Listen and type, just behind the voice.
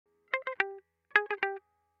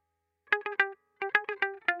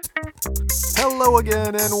Hello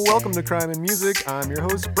again, and welcome to Crime and Music. I'm your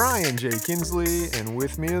host, Brian J. Kinsley, and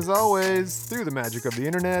with me, as always, through the magic of the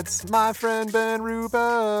internets, my friend Ben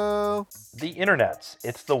Rubo. The internets.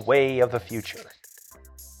 It's the way of the future.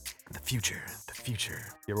 The future.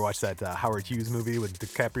 You ever watch that Howard Hughes movie with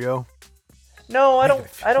DiCaprio? No, I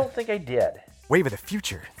don't think I did. Wave of the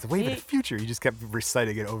future. It's the wave of the future. You just kept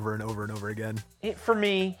reciting it over and over and over again. For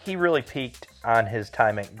me, he really peaked on his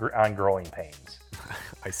time on Growing Pains.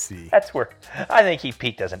 I see. That's where I think he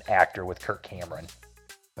peaked as an actor with Kirk Cameron.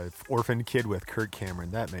 An orphan kid with Kirk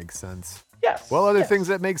Cameron. That makes sense. Yes. Well, other things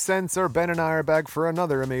that make sense are Ben and I are back for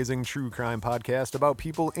another amazing true crime podcast about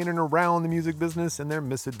people in and around the music business and their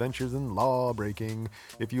misadventures in law breaking.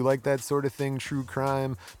 If you like that sort of thing, true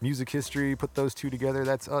crime, music history, put those two together,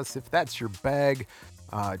 that's us. If that's your bag,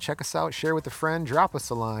 check us out, share with a friend, drop us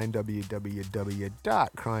a line,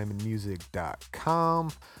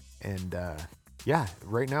 www.crimeandmusic.com. And yeah,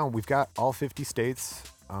 right now we've got all 50 states.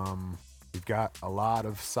 We've got a lot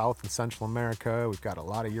of South and Central America. We've got a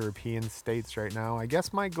lot of European states right now. I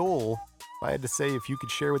guess my goal, if I had to say, if you could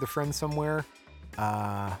share with a friend somewhere,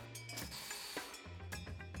 man,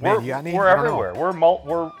 you got any? We're everywhere. We're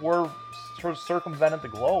sort of circumvented the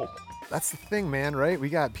globe. That's the thing, man, right? We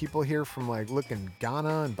got people here from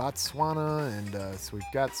Ghana and Botswana, and so we've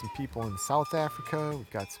got some people in South Africa.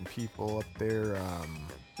 We've got some people up there.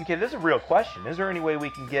 Okay, this is a real question. Is there any way we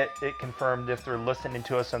can get it confirmed if they're listening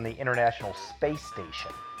to us on the International Space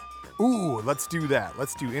Station? Ooh, let's do that.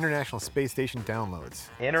 Let's do International Space Station downloads. So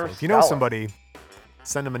if you know Interstellar. somebody,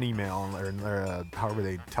 send them an email or however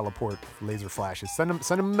they teleport laser flashes. Send them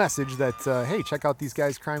a message that, hey, check out these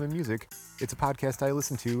guys' Crime and Music. It's a podcast I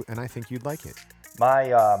listen to, and I think you'd like it.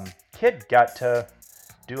 My kid got to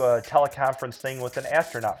do a teleconference thing with an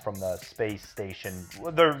astronaut from the space station.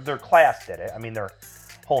 Their class did it. I mean, their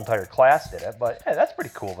whole entire class did it, but hey, that's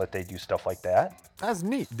pretty cool that they do stuff like that. That's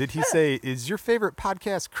neat. Did he say, is your favorite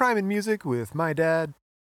podcast Crime and Music with my dad?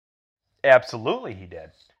 Absolutely, he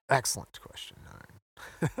did. Excellent question. All right.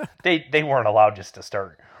 They weren't allowed just to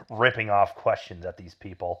start ripping off questions at these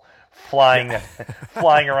people, flying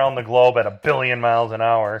around the globe at 1 billion miles an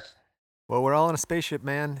hour. Well, we're all in a spaceship,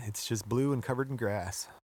 man. It's just blue and covered in grass.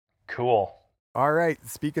 Cool. All right.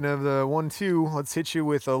 Speaking of the 1-2, let's hit you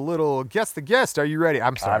with a little guess the guest. Are you ready?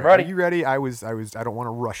 I'm sorry. I'm ready. Are you ready? I don't want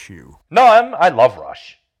to rush you. No, I love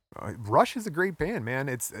Rush. Rush is a great band, man.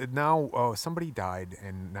 It's now somebody died,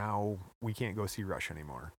 and now we can't go see Rush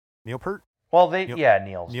anymore. Neil Peart. Well, Neil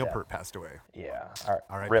Neil dead. Peart passed away. Yeah. All right.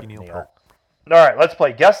 R.I.P. Rip Neil Neil. Peart. All right, let's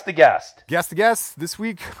play Guess the Guest. Guess the guest this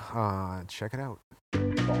week. Check it out. All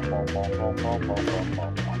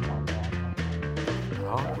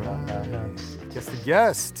right. Guess the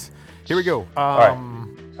guest. Here we go. All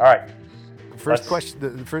right. First question.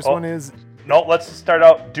 The first one is. No, let's start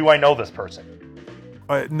out. Do I know this person?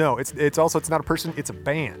 No, it's not a person. It's a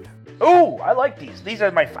band. Ooh, I like these. These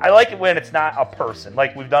are I like it when it's not a person,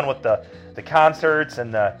 like we've done with the concerts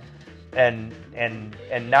and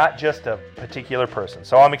not just a particular person.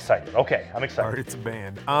 So I'm excited. Okay, I'm excited. All right, it's a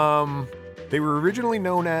band. They were originally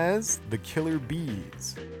known as the Killer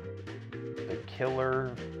Bees. The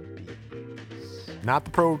Killer Bees. Not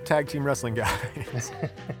the pro tag team wrestling guys.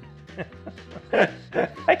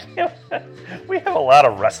 I can't. We have a lot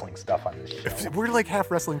of wrestling stuff on this show. We're like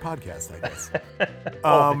half wrestling podcast, I guess.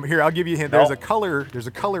 Here, I'll give you a hint. No. There's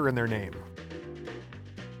a color in their name.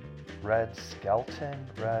 Red Skeleton.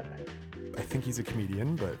 Red. I think he's a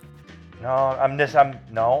comedian, but No,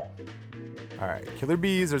 no. all right. Killer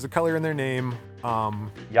Bees. There's a color in their name.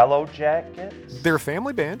 Yellow Jackets. They're a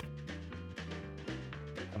family band.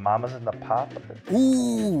 The Mamas and the Papas.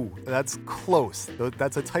 Ooh, that's close.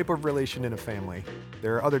 That's a type of relation in a family.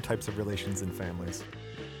 There are other types of relations in families.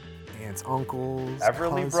 Aunts, uncles, Everly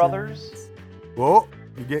cousins. Brothers. Whoa,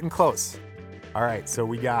 you're getting close. All right, so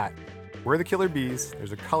we're the Killer Bees.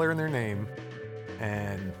 There's a color in their name,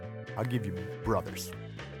 and I'll give you brothers.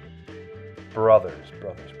 Brothers.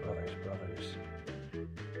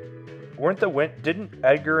 Didn't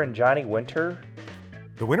Edgar and Johnny Winter?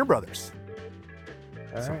 The Winter Brothers.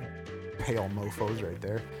 All Some right. pale mofos right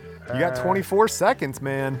there. You got 24 seconds,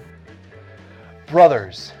 man.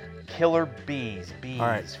 Brothers. Killer Bees. Bees All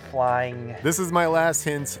right. flying. This is my last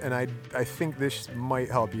hint, and I think this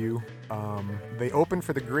might help you. They opened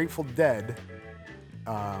for the Grateful Dead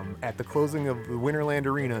at the closing of the Winterland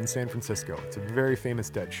Arena in San Francisco. It's a very famous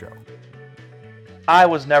Dead show. I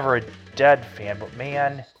was never a Dead fan, but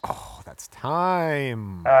man, Oh, that's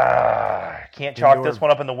time. can't chalk this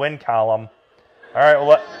one up in the win column. All right,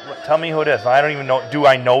 well, tell me who it is. I don't even know. Do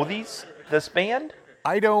I know this band?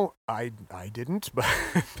 I didn't, but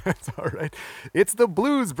that's all right. It's the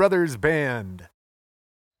Blues Brothers Band.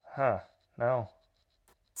 Huh? No.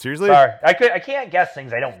 Seriously? Sorry, I can't guess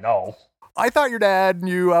things I don't know. I thought your dad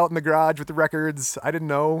knew out in the garage with the records. I didn't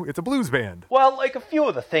know. It's a blues band. Well, like a few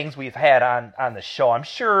of the things we've had on the show, I'm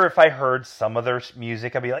sure if I heard some of their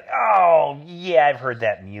music, I'd be like, oh, yeah, I've heard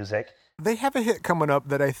that music. They have a hit coming up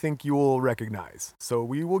that I think you will recognize. So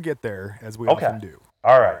we will get there, as we often do.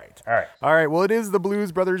 All right. Well, it is the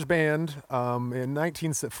Blues Brothers Band, formed in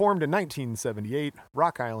 1978,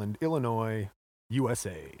 Rock Island, Illinois,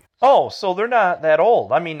 USA. Oh, so they're not that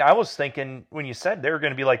old. I mean, I was thinking when you said they were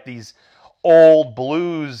going to be like these old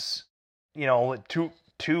blues,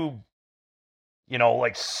 two,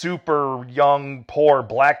 like super young, poor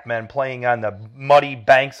black men playing on the muddy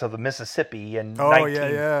banks of the Mississippi in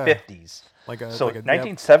 1950s. So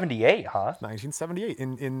 1978, huh? 1978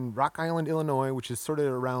 in Rock Island, Illinois, which is sort of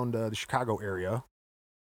around the Chicago area.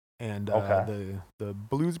 And the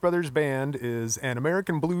Blues Brothers Band is an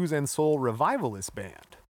American blues and soul revivalist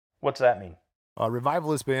band. What's that mean? A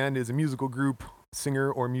revivalist band is a musical group,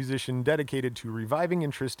 singer, or musician dedicated to reviving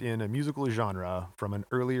interest in a musical genre from an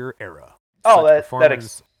earlier era. Oh,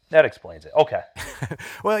 that explains it. Okay.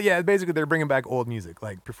 Well, yeah, basically they're bringing back old music.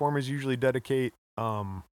 Like performers usually dedicate,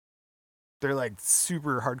 they're like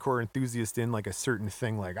super hardcore enthusiasts in like a certain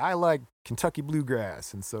thing. Like I like Kentucky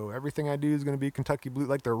bluegrass, and so everything I do is going to be Kentucky blue,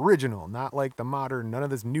 like the original, not like the modern, none of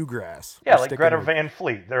this new grass. Yeah, like Greta Van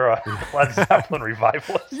Fleet. They're a Led Zeppelin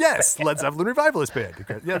revivalist. Yes, Led Zeppelin revivalist band.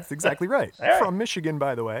 Yeah, that's exactly right. Right. From Michigan,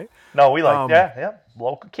 by the way. No, we like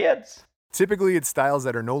local kids. Typically, it's styles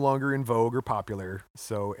that are no longer in vogue or popular.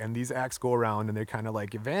 So, and these acts go around and they're kind of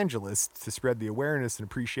like evangelists to spread the awareness and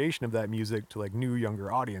appreciation of that music to like new,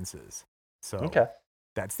 younger audiences. So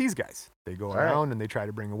that's these guys. They go around and they try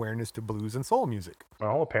to bring awareness to blues and soul music.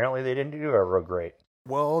 Well, apparently they didn't do it real great.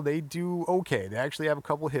 Well, they do okay. They actually have a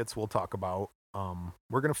couple hits we'll talk about.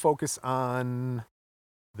 We're going to focus on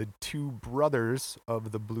the two brothers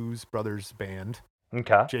of the Blues Brothers Band,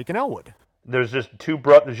 Jake and Elwood. There's just two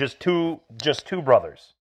brothers. Just two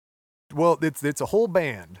brothers. Well, it's a whole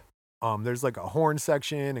band. There's like a horn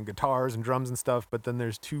section and guitars and drums and stuff, but then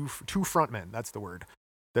there's two frontmen. That's the word.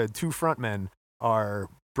 The two frontmen are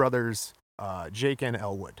brothers Jake and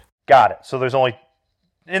Elwood. Got it. So there's only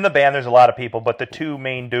in the band. There's a lot of people, but the two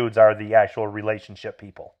main dudes are the actual relationship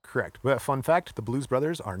people. Correct. But fun fact: the Blues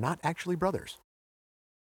Brothers are not actually brothers.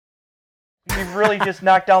 You've really just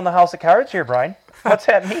knocked down the house of cards here, Brian. What's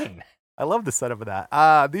that mean? I love the setup of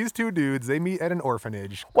that. These two dudes, they meet at an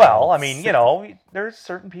orphanage. Well, I mean, there's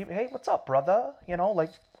certain people. Hey, what's up, brother?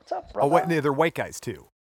 What's up, brother? Oh, they're white guys too.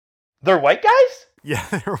 They're white guys? Yeah,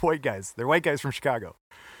 they're white guys. They're white guys from Chicago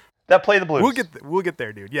that play the blues. We'll get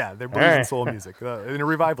there, dude. Yeah, they're blues and soul music in a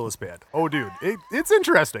revivalist band. Oh, dude, it's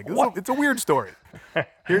interesting. It's a weird story.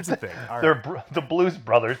 Here's the thing. They're the Blues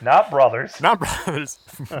Brothers, not brothers. Not brothers.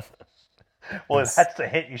 Well, that's the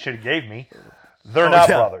hint you should have gave me. They're not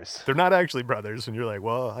brothers. They're not actually brothers, and you're like,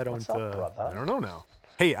 well, I don't know now.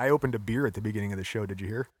 Hey, I opened a beer at the beginning of the show. Did you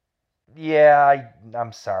hear? Yeah,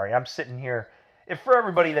 I'm sorry. I'm sitting here. If for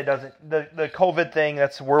everybody that doesn't, the COVID thing,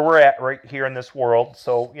 that's where we're at right here in this world.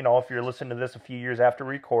 So, if you're listening to this a few years after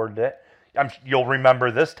we recorded it, you'll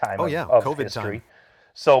remember this time of COVID history. Time.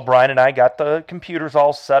 So Brian and I got the computers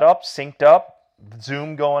all set up, synced up,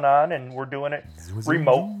 Zoom going on, and we're doing it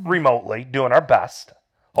remotely, doing our best.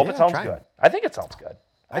 Hope it sounds good. I think it sounds good.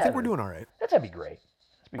 I think we're doing all right. That'd be great.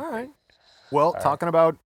 All right. Well, talking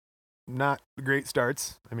about not great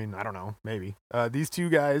starts. I mean, I don't know. Maybe. These two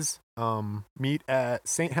guys meet at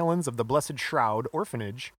St. Helens of the Blessed Shroud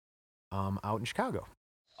Orphanage out in Chicago.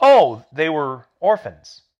 Oh, they were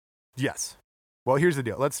orphans. Yes. Well, here's the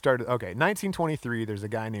deal. Let's start. Okay, 1923, there's a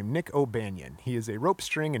guy named Nick O'Banion. He is a rope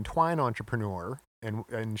string and twine entrepreneur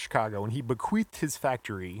in Chicago, and he bequeathed his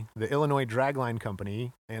factory, the Illinois Dragline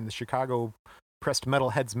Company, and the Chicago Pressed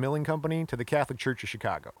Metal Heads Milling Company to the Catholic Church of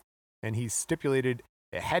Chicago. And he stipulated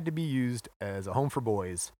it had to be used as a home for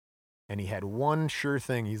boys. And he had one sure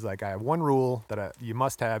thing. He's like, I have one rule that you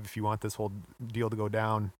must have if you want this whole deal to go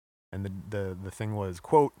down. And the thing was,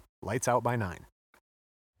 quote, lights out by 9.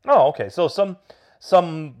 Oh, okay. So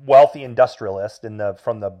some wealthy industrialist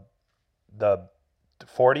from the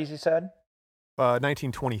 40s, you said?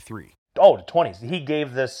 1923. Oh, the 20s. He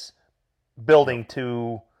gave this building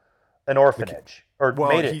to an orphanage,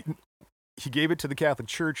 made it. He gave it to the Catholic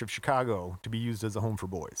Church of Chicago to be used as a home for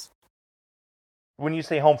boys. When you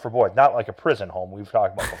say home for boys, not like a prison home we've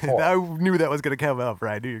talked about before. I knew that was going to come up,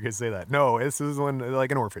 right? I knew you were going to say that. No, this is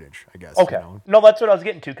like an orphanage, I guess. Okay. No, that's what I was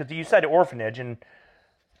getting to, because you said orphanage, and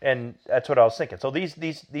that's what I was thinking. So these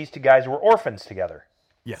two guys were orphans together.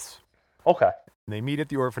 Yes. Okay. And they meet at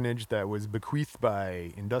the orphanage that was bequeathed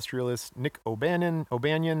by industrialist Nick O'Banion,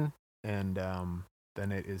 and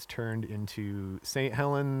then it is turned into St.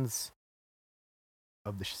 Helens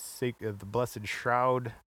of the Sake of the Blessed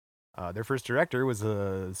Shroud. Their first director was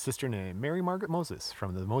a sister named Mary Margaret Moses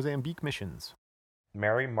from the Mozambique Missions.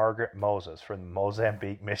 Mary Margaret Moses from the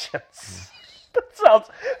Mozambique Missions. that sounds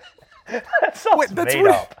Wait, that's made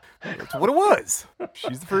what, up. That's what it was.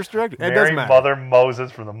 She's the first director. It Mary doesn't matter. Mother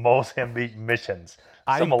Moses from the Mozambique Missions.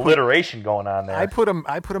 Some alliteration going on there. I put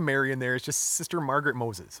a Mary in there. It's just Sister Margaret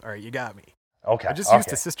Moses. All right, you got me. Okay. I'm just used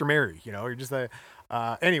to Sister Mary. You're just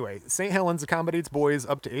anyway, St. Helens accommodates boys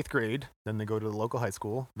up to 8th grade. Then they go to the local high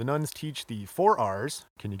school. The nuns teach the 4 R's.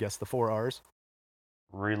 Can you guess the 4 R's?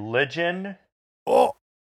 Religion. Oh,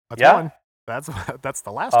 that's Yeah. one. That's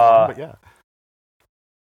the last one, but yeah.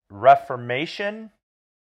 Reformation.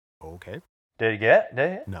 Okay. Did you get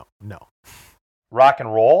it? No. Rock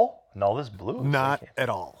and roll. No, this is blues. Not at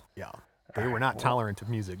all. Yeah. They were not tolerant of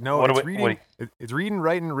music. No, What it's do we- reading. It's reading,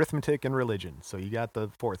 writing, arithmetic, and religion. So you got the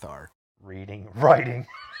 4th R. Reading, writing.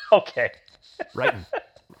 Okay. Writing.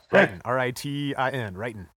 R-I-T-I-N.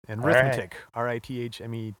 Writing. And All right. arithmetic.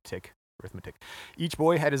 R-I-T-H-M-E tick. Arithmetic. Each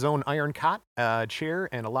boy had his own iron cot, a chair,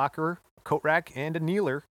 and a locker, a coat rack, and a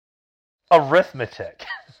kneeler. Arithmetic.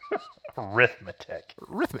 Arithmetic.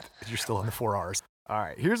 Arithmetic. You're still on the 4 R's. All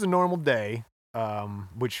right. Here's a normal day,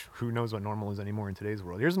 which who knows what normal is anymore in today's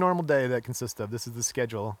world. Here's a normal day that consists of, this is the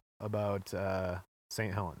schedule about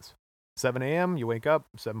St. Helens. 7 a.m., you wake up,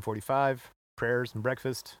 7:45, prayers and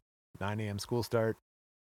breakfast. 9 a.m., school start.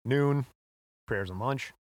 Noon, prayers and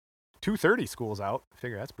lunch. 2:30, school's out. I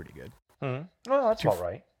figure that's pretty good. Well, that's all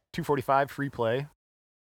right. 2:45, free play.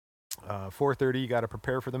 4:30, you got to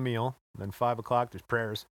prepare for the meal. Then 5 o'clock, there's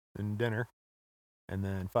prayers and dinner. And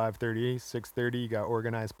then 5:30, 6:30, you got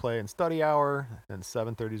organized play and study hour. Then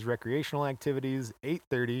 7:30 is recreational activities.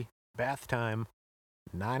 8:30, bath time.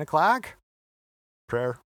 9 o'clock,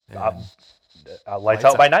 prayer. and Lights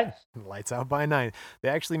out by 9. Lights out by 9. They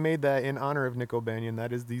actually made that in honor of Nick O'Banion.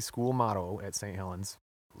 That is the school motto at St. Helens.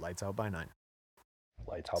 Lights out by 9.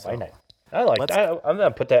 Lights out So, by 9. I like that. I'm going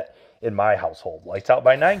to put that in my household. Lights out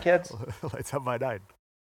by 9, kids. Lights out by 9.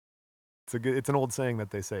 It's an old saying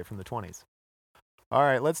that they say from the 20s. All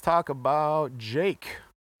right, let's talk about Jake.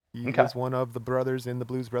 He was one of the brothers in the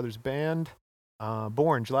Blues Brothers band.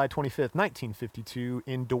 Born July 25th, 1952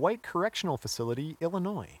 in Dwight Correctional Facility,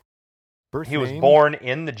 Illinois. He was born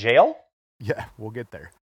in the jail? Yeah, we'll get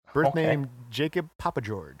there. Birth name, Jacob Papa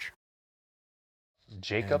George.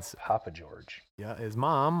 Jacob Papa George. Yeah, his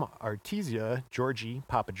mom, Artesia Georgie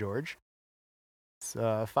Papa George.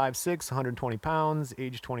 5'6", 120 pounds,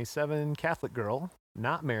 age 27, Catholic girl,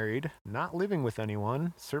 not married, not living with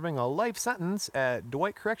anyone, serving a life sentence at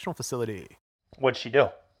Dwight Correctional Facility. What'd she do?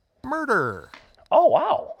 Murder. Oh,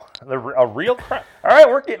 wow. A real crime. All right,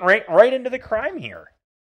 we're getting right into the crime here.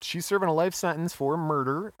 She's serving a life sentence for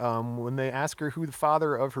murder. When they ask her who the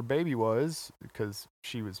father of her baby was, because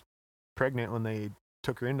she was pregnant when they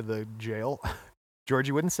took her into the jail,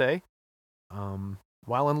 Georgie wouldn't say.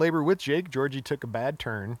 While in labor with Jake, Georgie took a bad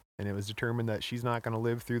turn, and it was determined that she's not going to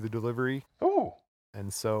live through the delivery. Ooh.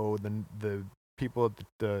 And so the people at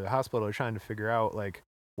the hospital are trying to figure out like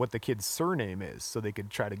what the kid's surname is, so they could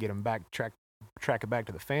try to get him back, track it back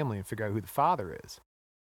to the family and figure out who the father is.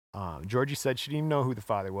 Georgie said she didn't even know who the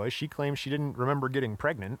father was. She claimed she didn't remember getting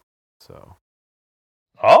pregnant. So.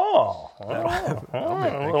 A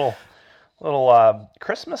little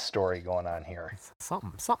Christmas story going on here.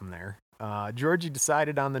 Something there. Georgie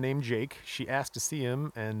decided on the name Jake. She asked to see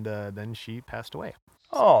him, and then she passed away.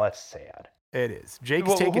 Oh, that's sad. It is.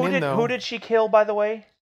 Jake's taken in, though. Who did she kill, by the way?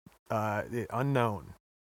 Unknown.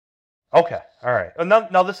 Okay, all right.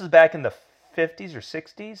 Now this is back in the 50s or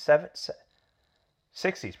 60s?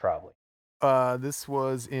 60s, probably. This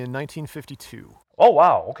was in 1952. Oh,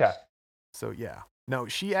 wow, okay. So, yeah. No,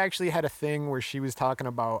 she actually had a thing where she was talking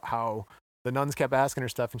about how the nuns kept asking her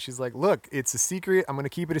stuff, and she's like, look, it's a secret. I'm going to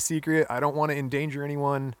keep it a secret. I don't want to endanger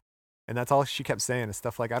anyone. And that's all she kept saying is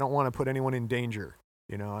stuff like, I don't want to put anyone in danger.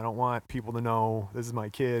 You know, I don't want people to know this is my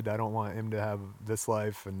kid. I don't want him to have this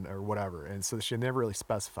life or whatever. And so she never really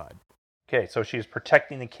specified. Okay, so she was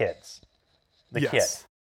protecting the kids. The kid.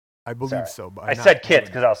 I believe so. But I said kids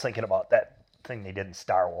because I was thinking about that thing they did in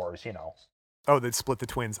Star Wars, you know. Oh, they'd split the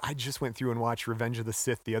twins. I just went through and watched Revenge of the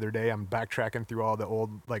Sith the other day. I'm backtracking through all the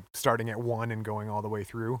old, like starting at 1 and going all the way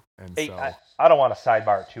through. And hey, so I don't want to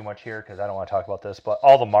sidebar too much here because I don't want to talk about this, but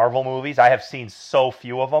all the Marvel movies, I have seen so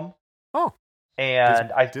few of them. Oh.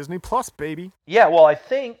 And Disney Plus, baby. Yeah, well, I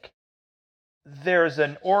think there's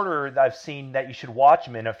an order that I've seen that you should watch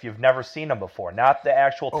them in if you've never seen them before. Not the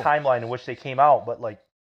actual timeline in which they came out, but like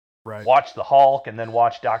watch the Hulk and then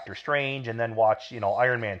watch Doctor Strange and then watch,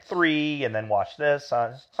 Iron Man 3 and then watch this.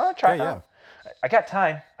 I'll try. Yeah. I got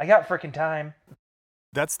time. I got freaking time.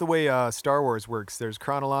 That's the way Star Wars works. There's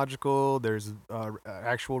chronological, there's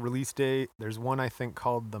actual release date. There's one I think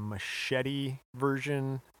called the Machete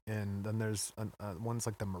version, and then there's one's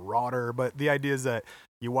like the Marauder. But the idea is that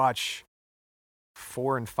you watch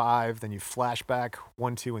 4 and 5, then you flash back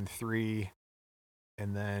 1, 2, and 3,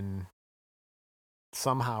 and then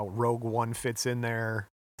somehow Rogue One fits in there.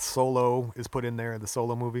 Solo is put in there, the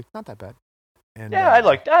Solo movie. Not that bad. And, I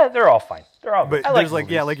like that. They're all fine. They're all. But I there's like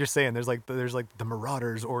like you're saying, there's like the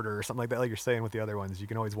Marauders order or something like that. Like you're saying with the other ones, you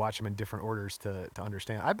can always watch them in different orders to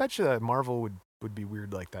understand. I bet you that Marvel would be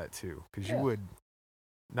weird like that too, because you would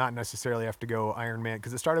not necessarily have to go Iron Man,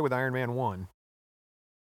 because it started with Iron Man 1.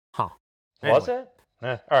 Huh? Anyway. Was it?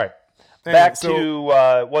 All right. Back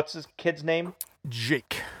to what's his kid's name?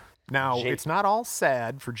 Jake. Now, it's not all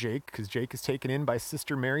sad for Jake, because Jake is taken in by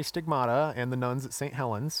Sister Mary Stigmata and the nuns at St.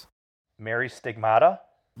 Helens. Mary Stigmata?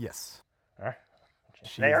 Yes.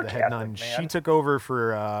 She's the head Catholic, nun. Man. She took over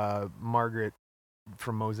for Margaret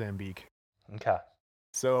from Mozambique. Okay.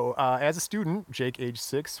 So, as a student, Jake, age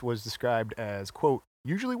 6, was described as, quote,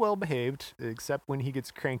 usually well-behaved, except when he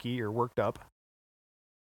gets cranky or worked up.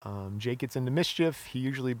 Jake gets into mischief. He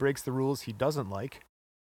usually breaks the rules he doesn't like.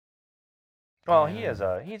 Well, he's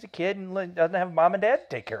a kid and doesn't have mom and dad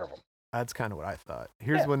to take care of him. That's kind of what I thought.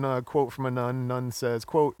 Here's one quote from a nun. Nun says,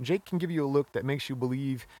 quote, Jake can give you a look that makes you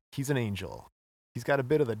believe he's an angel. He's got a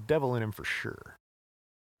bit of the devil in him for sure.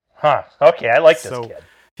 Huh. Okay, I like this kid.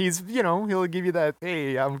 He's, he'll give you that,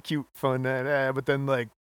 hey, I'm cute, fun, but then, like,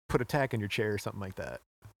 put a tack in your chair or something like that.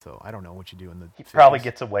 So I don't know what you do in the... He probably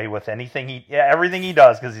gets away with everything he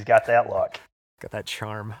does because he's got that look. Got that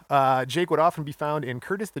charm. Jake would often be found in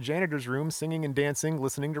Curtis the janitor's room singing and dancing,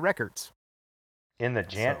 listening to records. In the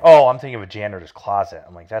I'm thinking of a janitor's closet.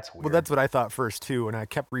 I'm like, that's weird. Well, that's what I thought first, too, and I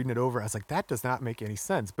kept reading it over. I was like, that does not make any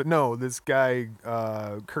sense. But no, this guy,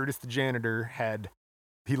 Curtis the janitor,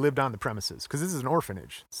 he lived on the premises, because this is an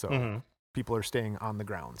orphanage, so people are staying on the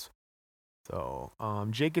grounds. So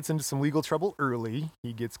Jake gets into some legal trouble early.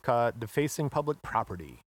 He gets caught defacing public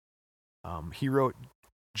property. He wrote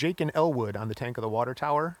Jake and Elwood on the tank of the water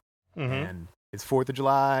tower, and it's 4th of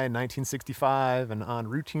July, 1965, and on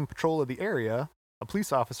routine patrol of the area, a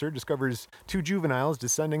police officer discovers 2 juveniles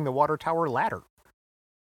descending the water tower ladder.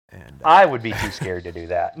 And I would be too scared to do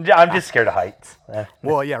that. I'm just scared of heights.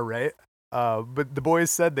 Well, yeah, right. But the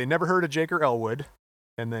boys said they never heard of Jake or Elwood,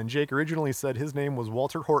 and then Jake originally said his name was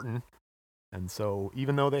Walter Horton. And so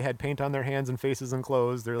even though they had paint on their hands and faces and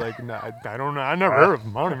clothes, they're like, no, I don't know. I never heard of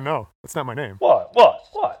him. I don't even know. That's not my name. What?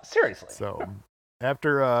 Seriously. So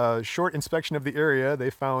after a short inspection of the area, they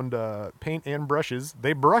found paint and brushes.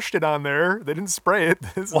 They brushed it on there. They didn't spray it.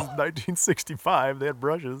 This is 1965. They had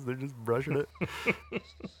brushes. They're just brushing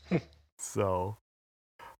it. So,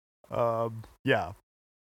 yeah.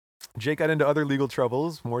 Jake got into other legal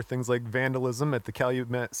troubles, more things like vandalism at the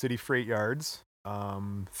Calumet City freight yards,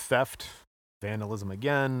 theft, vandalism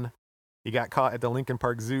again. He got caught at the Lincoln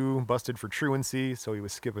Park Zoo, busted for truancy, so he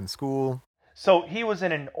was skipping school. So he was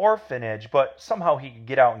in an orphanage, but somehow he could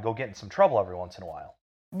get out and go get in some trouble every once in a while.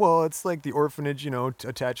 Well, it's like the orphanage,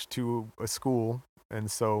 attached to a school.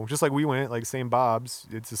 And so, just like we went, like St. Bob's,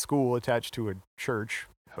 it's a school attached to a church.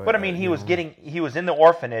 But I mean, he was in the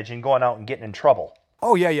orphanage and going out and getting in trouble.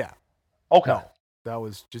 Oh, yeah. Okay. No, that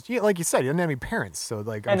was just, like you said, he didn't have any parents. So,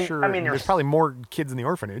 like, I'm sure there's probably more kids in the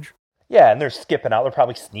orphanage. Yeah, and they're skipping out. They're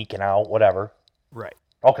probably sneaking out, whatever. Right.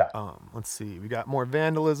 Okay. Let's see. We got more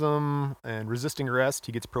vandalism and resisting arrest.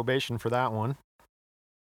 He gets probation for that one.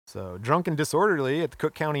 So, drunk and disorderly at the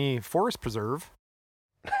Cook County Forest Preserve.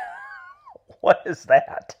 What is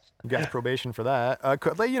that? He got probation for that.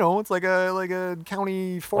 It's like a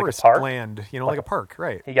county forest like land. Like a park,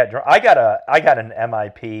 right? He got drunk. I got an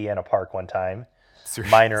MIP in a park one time.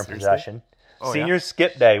 Minor in possession. Oh, Senior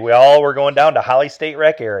skip day. We all were going down to Holly State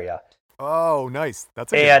Rec area. Oh, nice.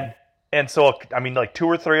 That's And so, I mean, like 2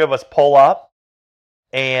 or 3 of us pull up,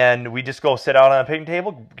 and we just go sit out on a picnic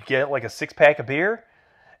table, get like a 6-pack of beer.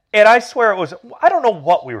 And I swear I don't know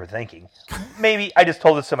what we were thinking. Maybe I just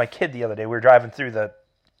told this to my kid the other day. We were driving through the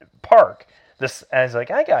park. And I was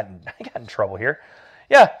like, I got in trouble here.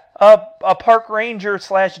 Yeah, a park ranger /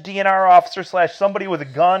 DNR officer / somebody with a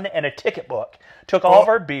gun and a ticket book took all of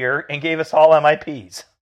our beer and gave us all MIPs.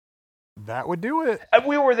 That would do it.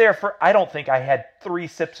 We were there for, I don't think I had 3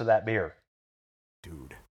 sips of that beer.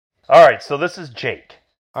 Dude. All right, so this is Jake.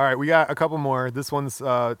 All right, we got a couple more. This one's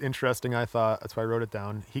interesting, I thought. That's why I wrote it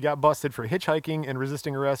down. He got busted for hitchhiking and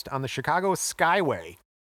resisting arrest on the Chicago Skyway.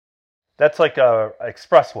 That's like a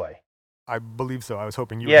expressway. I believe so. I was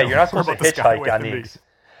hoping you would Yeah, know you're not more supposed to about the hitchhike Skyway on than the. me.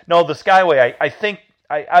 No, the Skyway. I think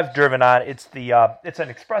I've driven on. It's it's an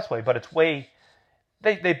expressway, but it's way.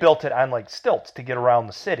 They built it on like stilts to get around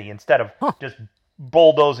the city instead of just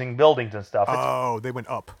bulldozing buildings and stuff. Oh, they went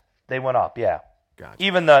up. They went up, yeah. Gotcha.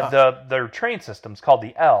 Even their train system's called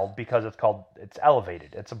the L because it's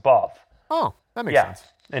elevated. It's above. Oh, that makes sense.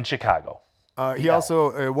 In Chicago. He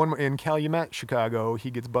also one in Calumet, Chicago.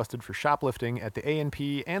 He gets busted for shoplifting at the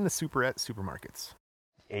A&P and the Superette supermarkets.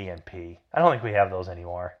 A&P. I don't think we have those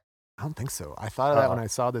anymore. I don't think so. I thought of that when I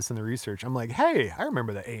saw this in the research. I'm like, hey, I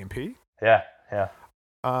remember the A&P. Yeah.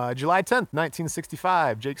 July 10th,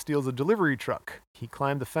 1965, Jake steals a delivery truck. He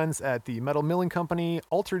climbed the fence at the metal milling company,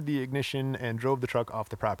 altered the ignition, and drove the truck off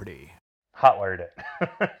the property. Hotwired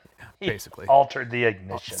it. Basically. Altered the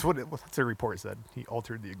ignition. That's the report said. He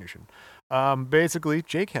altered the ignition. Basically,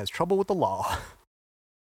 Jake has trouble with the law.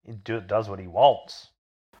 He does what he wants.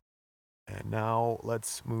 And now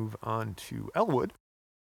let's move on to Elwood.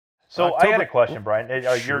 So I got a question, Brian.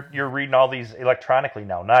 You're reading all these electronically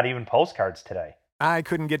now, not even postcards today. I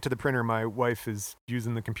couldn't get to the printer. My wife is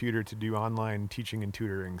using the computer to do online teaching and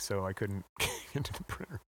tutoring, so I couldn't get to the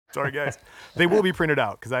printer. Sorry, guys. They will be printed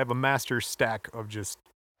out because I have a master stack of just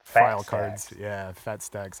file cards. Yeah, fat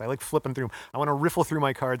stacks. I like flipping through them. I want to riffle through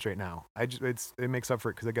my cards right now. It makes up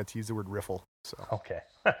for it because I got to use the word riffle. So okay,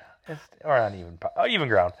 or on even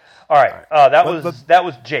ground. All right. That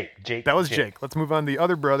was Jake. That was Jake. Let's move on to the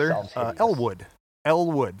other brother, Elwood.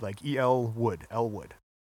 Elwood, like E-L Wood. Elwood,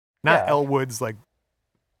 not Elwood's like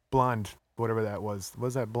blonde, whatever that was. What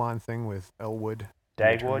was that blonde thing with Elwood?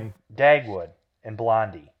 Dagwood, and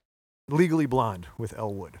Blondie. Legally Blonde with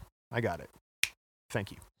Elwood. I got it.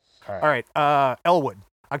 Thank you. All right. Elwood,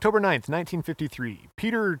 October 9th, 1953.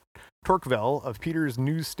 Peter Torkvel of Peter's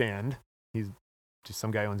Newsstand. He's just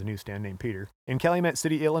some guy who owns a newsstand named Peter. In Calumet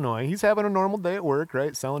City, Illinois. He's having a normal day at work,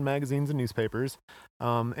 right? Selling magazines and newspapers.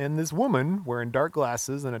 And this woman wearing dark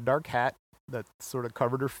glasses and a dark hat that sort of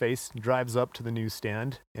covered her face drives up to the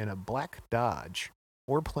newsstand in a black Dodge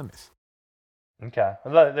or Plymouth. Okay.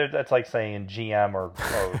 That's like saying GM or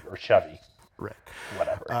Chevy. Right.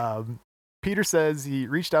 Whatever. Peter says he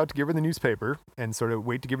reached out to give her the newspaper and sort of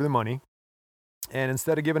wait to give her the money. And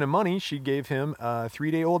instead of giving him money, she gave him a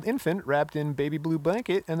 3-day-old infant wrapped in baby blue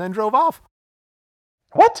blanket and then drove off.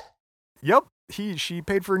 What? Yep. She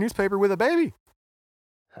paid for a newspaper with a baby.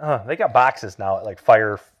 They got boxes now at like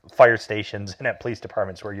fire stations and at police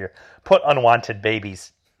departments where you put unwanted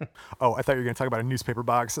babies. Oh, I thought you were going to talk about a newspaper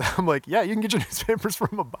box. I'm like, yeah, you can get your newspapers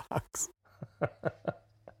from a box.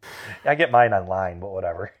 I get mine online, but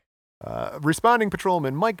whatever. Responding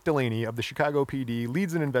patrolman Mike Delaney of the Chicago PD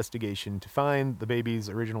leads an investigation to find the baby's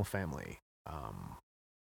original family.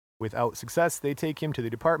 Without success, they take him to the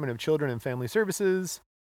Department of Children and Family Services,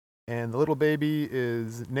 and the little baby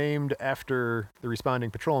is named after the responding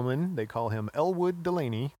patrolman. They call him Elwood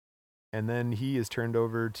Delaney, and then he is turned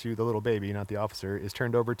over to the little baby, not the officer, is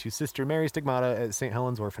turned over to Sister Mary Stigmata at St.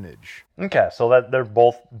 Helens Orphanage. Okay, so that they're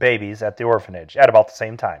both babies at the orphanage at about the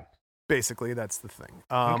same time. Basically, that's the thing.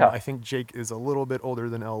 Okay. I think Jake is a little bit older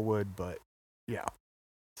than Elwood, but yeah.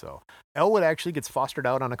 So Elwood actually gets fostered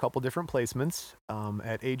out on a couple different placements.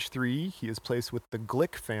 At age 3, he is placed with the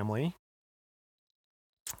Glick family.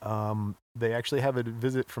 They actually have a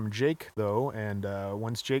visit from Jake, though, and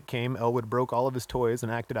once Jake came, Elwood broke all of his toys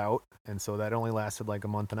and acted out, and so that only lasted like a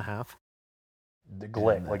month and a half. The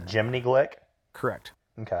Glick, like Jiminy Glick? Correct.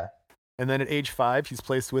 Okay. And then at age 5, he's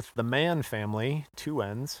placed with the Mann family, 2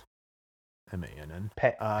 N's. M-A-N-N.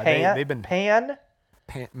 They've been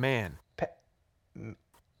Man.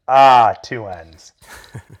 2 N's.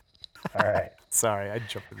 All right. Sorry, I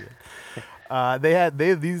jumped again.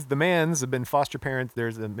 The Manns have been foster parents.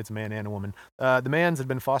 It's a man and a woman. The Manns had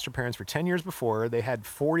been foster parents for 10 years before. They had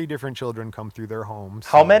 40 different children come through their homes.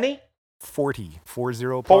 How many? 40.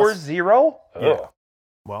 40 plus. 40? Yeah.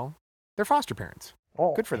 Well, they're foster parents.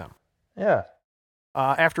 Oh. Good for them. Yeah.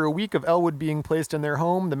 After a week of Elwood being placed in their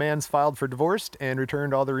home, the Manns filed for divorce and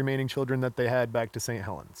returned all the remaining children that they had back to St.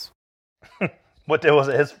 Helens. What was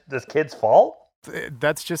it? This kid's fault?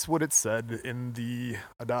 That's just what it said in the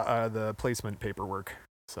placement paperwork.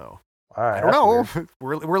 So all right, I don't know.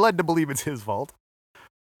 We're led to believe it's his fault.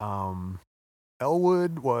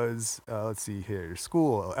 Elwood was let's see here.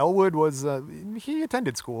 School. Elwood was he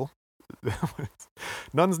attended school.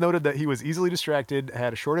 Nuns noted that he was easily distracted,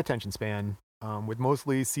 had a short attention span. With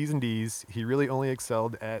mostly C's and D's, he really only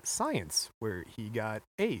excelled at science, where he got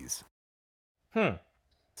A's.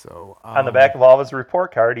 So On the back of all of his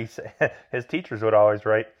report card, his teachers would always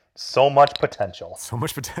write, "So much potential." so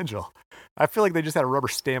much potential. I feel like they just had a rubber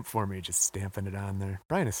stamp for me, just stamping it on there.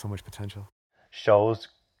 Brian has so much potential. Shows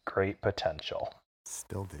great potential.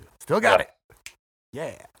 Still do. Still got it.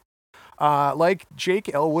 Yeah. Like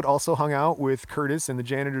Jake, Elwood also hung out with Curtis in the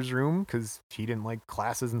janitor's room because he didn't like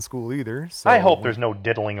classes in school either. So I hope there's no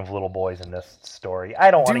diddling of little boys in this story.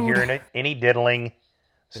 I don't want to hear any diddling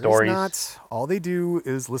stories. Not. All they do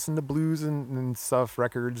is listen to blues and stuff,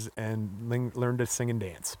 records, and learn to sing and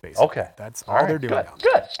dance, basically. Okay. That's all they're doing.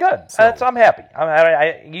 Good. So, I'm happy.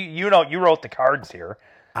 You wrote the cards here.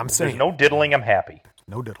 I'm If saying there's no diddling, I'm happy.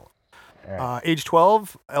 no diddle. Right. Age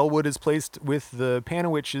 12, Elwood is placed with the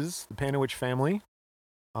Panawiches, the Panawich family.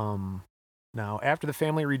 Now, after the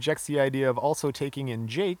family rejects the idea of also taking in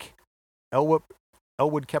Jake,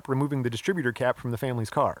 Elwood kept removing the distributor cap from the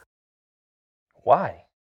family's car. Why?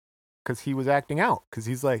 Because he was acting out. Because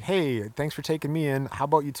he's like, hey, thanks for taking me in. How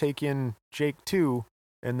about you take in Jake too?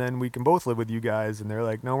 And then we can both live with you guys. And they're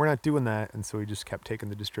like, no, we're not doing that. And so he just kept taking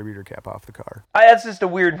the distributor cap off the car. That's just a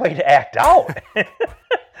weird way to act out.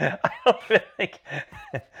 I don't think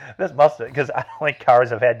this must have, because I don't think cars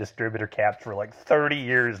have had distributor caps for like 30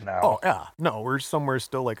 years now. Oh, yeah. No, we're somewhere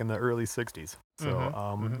still like in the early 60s.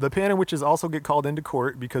 So the Panawiches also get called into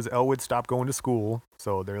court because Elwood stopped going to school.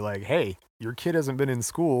 So they're like, hey, your kid hasn't been in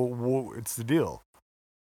school. Well, it's the deal.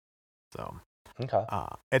 So okay.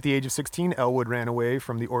 At the age of 16, Elwood ran away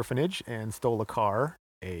from the orphanage and stole a car,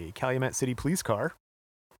 a Calumet City police car.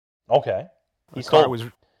 Okay. He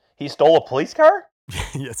stole a police car?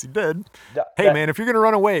 Yes, he did. Hey, man, if you're going to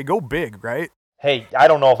run away, go big, right? Hey, I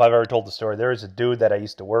don't know if I've ever told the story. There was a dude that I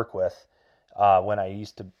used to work with when I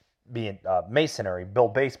used to be in masonry,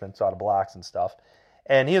 build basements out of blocks and stuff.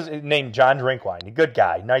 And he was named John Drinkwine. A good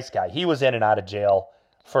guy, nice guy. He was in and out of jail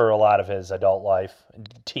for a lot of his adult life,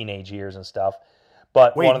 teenage years and stuff.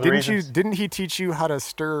 But wait, one of the reasons... didn't he teach you how to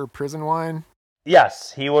stir prison wine?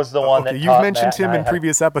 Yes, he was the one that you've mentioned him in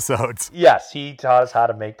previous episodes. Yes, he taught us how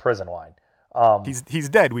to make prison wine. He's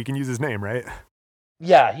dead. We can use his name, right?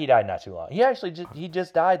 Yeah, he died not too long. He actually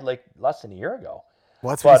just died like less than a year ago. Well,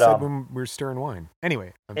 that's what he said when we were stirring wine.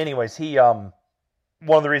 Anyways, he one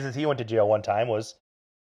of the reasons he went to jail one time was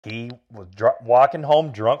he was walking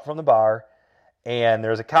home drunk from the bar, and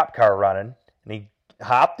there was a cop car running, and he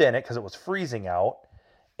hopped in it because it was freezing out,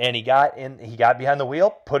 and he got behind the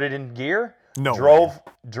wheel, put it in gear,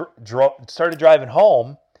 started driving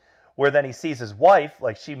home. Where then he sees his wife,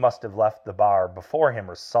 like she must have left the bar before him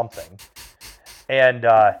or something, and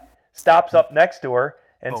stops up next to her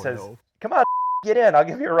and says, "Come on, get in. I'll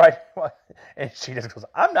give you a ride." And she just goes,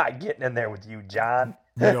 "I'm not getting in there with you, John."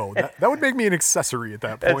 No, that would make me an accessory at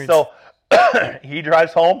that point. And so he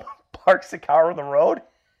drives home, parks the car on the road.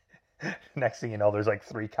 Next thing you know, there's like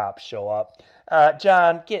 3 cops show up.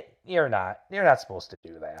 John, you're not supposed to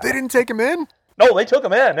do that. They didn't take him in? No, they took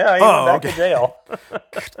him in. Yeah, he went back to jail.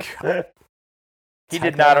 He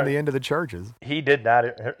did not on the end of the charges. He did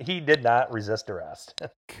not resist arrest.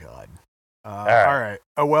 God. All right.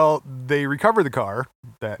 Well, they recover the car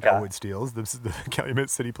that Elwood steals, the Calumet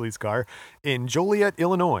City Police car, in Joliet,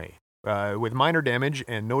 Illinois, with minor damage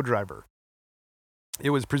and no driver. It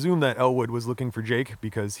was presumed that Elwood was looking for Jake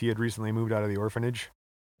because he had recently moved out of the orphanage.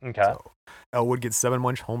 Okay. So Elwood gets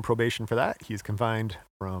 7-month home probation for that. He's confined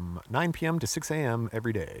from 9 p.m. to 6 a.m.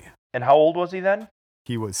 every day. And how old was he then?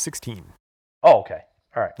 He was 16. Oh, okay.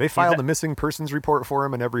 All right. They filed a missing persons report for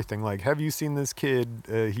him and everything. Like, have you seen this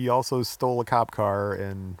kid? He also stole a cop car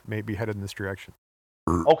and may be headed in this direction.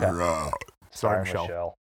 Okay. Sorry,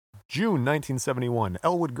 Michelle. June 1971,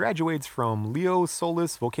 Elwood graduates from Leo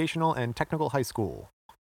Solis Vocational and Technical High School,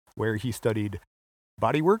 where he studied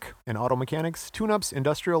bodywork and auto mechanics, tune-ups,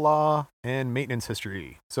 industrial law, and maintenance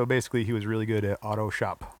history. So basically, he was really good at auto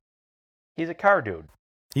shop. He's a car dude.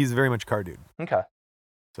 He's very much car dude. Okay.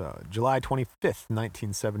 So July 25th,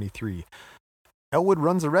 1973, Elwood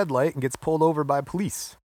runs a red light and gets pulled over by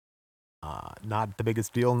police. Not the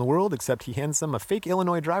biggest deal in the world, except he hands them a fake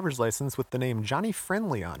Illinois driver's license with the name Johnny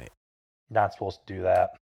Friendly on it. Not supposed to do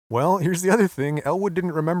that. Well, here's the other thing. Elwood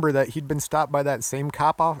didn't remember that he'd been stopped by that same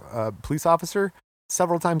police officer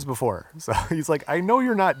several times before. So he's like, I know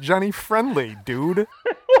you're not Johnny Friendly, dude.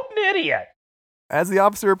 What an idiot. As the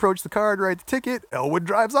officer approached the car to write the ticket, Elwood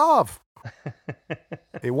drives off.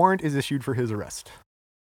 A warrant is issued for his arrest.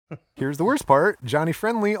 Here's the worst part. Johnny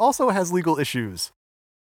Friendly also has legal issues.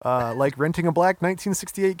 Like renting a black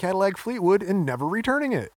 1968 Cadillac Fleetwood and never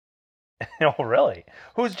returning it. Oh, really?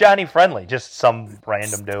 Who's Johnny Friendly? Just some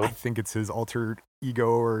random dude? I think it's his alter ego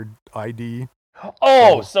or ID.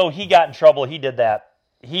 Oh, so he got in trouble. He did that.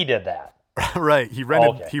 Right. He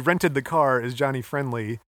Okay. rented the car as Johnny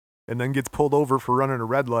Friendly, and then gets pulled over for running a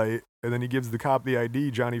red light, and then he gives the cop the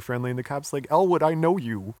ID, Johnny Friendly, and the cop's like, Elwood, I know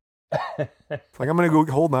you. It's like, I'm gonna go,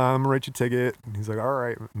 hold on, I'm gonna write you a ticket. And he's like, all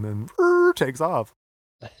right, and then takes off.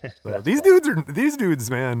 So these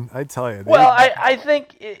dudes, man, I tell you. Well, I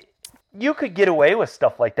think you could get away with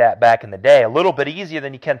stuff like that back in the day a little bit easier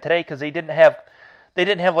than you can today because they didn't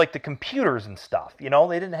have like the computers and stuff. You know,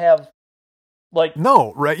 they didn't have like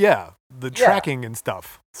No, right, yeah. The tracking and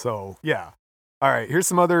stuff. So, yeah. All right, here's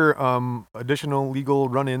some other additional legal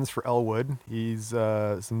run-ins for Elwood. He's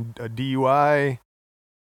a DUI,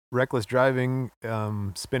 reckless driving,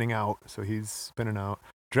 spinning out. So he's spinning out.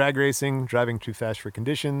 Drag racing, driving too fast for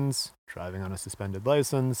conditions, driving on a suspended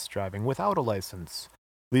license, driving without a license,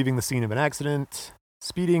 leaving the scene of an accident,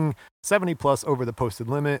 speeding 70 plus over the posted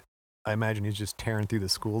limit. I imagine he's just tearing through the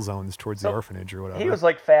school zones towards the orphanage or whatever. He was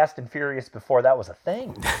like Fast and Furious before that was a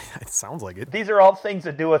thing. It sounds like it. These are all things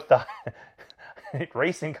to do with the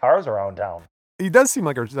racing cars around town. He does seem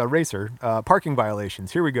like a racer. Parking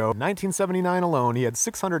violations. Here we go. 1979 alone, he had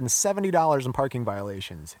 $670 in parking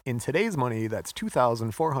violations. In today's money, that's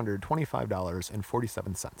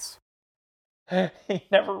 $2,425.47. He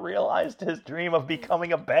never realized his dream of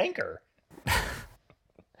becoming a banker.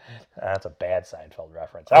 That's a bad Seinfeld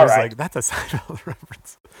reference. I was like, that's a Seinfeld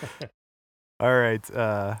reference. All right.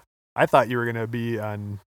 I thought you were going to be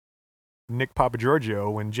on Nick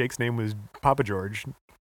Papagiorgio when Jake's name was Papa George.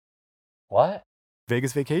 What?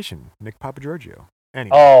 Vegas Vacation, Nick Papagiorgio.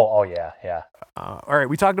 Anyway. Oh yeah. All right,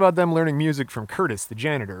 we talked about them learning music from Curtis, the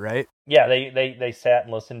janitor, right? Yeah, they sat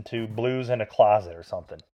and listened to blues in a closet or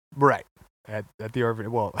something. Right. At the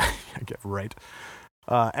orphanage. Well, I get right.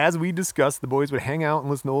 As we discussed, the boys would hang out and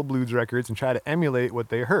listen to old blues records and try to emulate what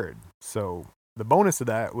they heard. So the bonus of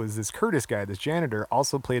that was this Curtis guy, this janitor,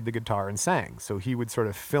 also played the guitar and sang. So he would sort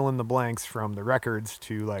of fill in the blanks from the records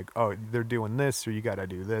to like, oh, they're doing this, or you got to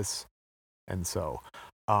do this. And so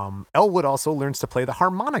Elwood also learns to play the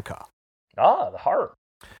harmonica. Ah, the harp.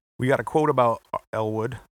 We got a quote about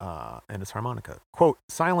Elwood and his harmonica. Quote,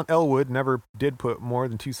 Silent Elwood never did put more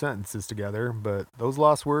than 2 sentences together, but those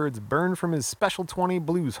lost words burned from his Special 20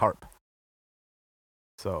 blues harp.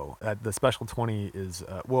 So the Special 20 is,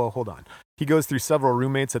 well, hold on. He goes through several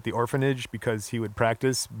roommates at the orphanage because he would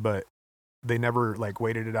practice, but they never like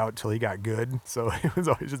waited it out till he got good. So he was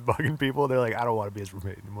always just bugging people. They're like, I don't want to be his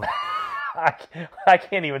roommate anymore. I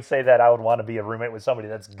can't even say that I would want to be a roommate with somebody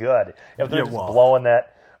that's good. If they're just blowing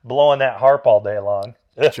that harp all day long.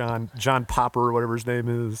 John Popper or whatever his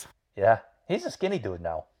name is. Yeah, he's a skinny dude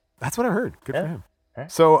now. That's what I heard. Good for him. Yeah.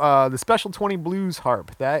 So the Special 20 Blues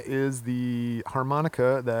harp, that is the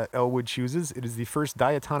harmonica that Elwood chooses. It is the first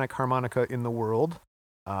diatonic harmonica in the world,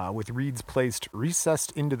 with reeds placed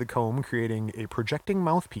recessed into the comb, creating a projecting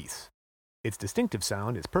mouthpiece. Its distinctive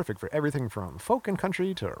sound is perfect for everything from folk and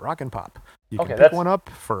country to rock and pop. You can pick one up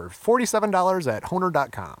for $47 at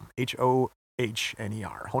Hohner.com. Hohner.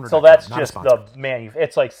 Hohner. So that's just the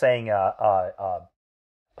it's like saying a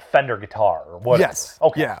Fender guitar or whatever. Yes.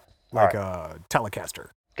 Okay. Yeah. Like a Telecaster.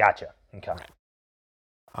 Gotcha. Okay.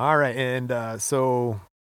 All right. And so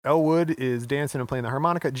Elwood is dancing and playing the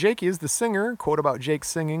harmonica. Jake is the singer. Quote about Jake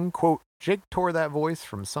singing. Quote, Jake tore that voice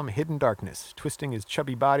from some hidden darkness, twisting his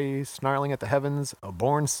chubby body, snarling at the heavens, a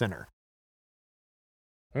born sinner.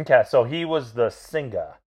 Okay, so he was the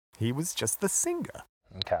singer. He was just the singer.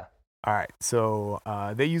 Okay. All right, so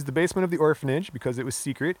they used the basement of the orphanage because it was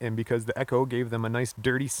secret and because the echo gave them a nice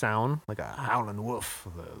dirty sound, like a howling wolf,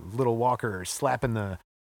 a little walker slapping the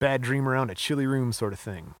bad dream around a chilly room sort of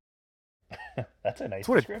thing. That's a nice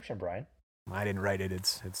description, Brian. I didn't write it.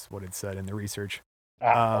 It's what it said in the research.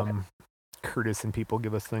 Okay. Curtis and people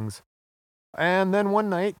give us things. And then one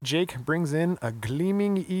night, Jake brings in a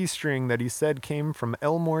gleaming E string that he said came from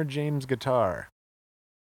Elmore James' guitar.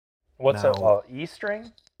 What's a E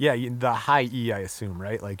string? Yeah, the high E, I assume,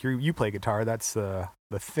 right? Like you play guitar. That's the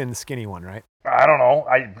thin, skinny one, right? I don't know.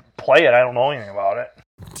 I play it. I don't know anything about it.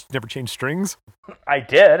 Never changed strings? I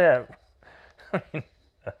did. Have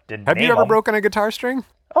you ever broken a guitar string?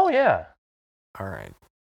 Oh, yeah. All right.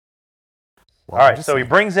 Well, all right, so he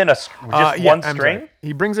brings in one string? Sorry.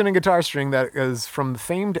 He brings in a guitar string that is from the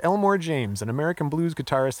famed Elmore James, an American blues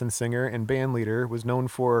guitarist and singer and band leader, was known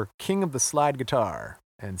for King of the Slide Guitar,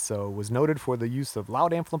 and so was noted for the use of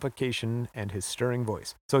loud amplification and his stirring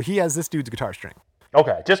voice. So he has this dude's guitar string.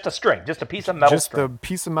 Okay, just a string, just a piece of metal string. Just a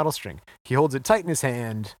piece of metal string. He holds it tight in his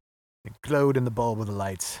hand. It glowed in the bulb of the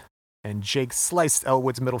lights, and Jake sliced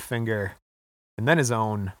Elwood's middle finger, and then his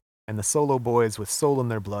own. And the solo boys with soul in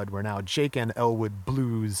their blood were now Jake and Elwood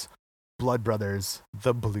Blues, Blood Brothers,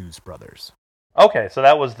 the Blues Brothers. Okay, so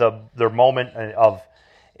that was their moment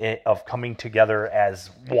of coming together as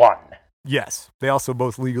one. Yes. They also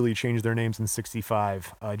both legally changed their names in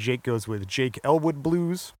 65. Jake goes with Jake Elwood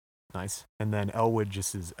Blues. Nice. And then Elwood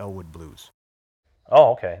just is Elwood Blues.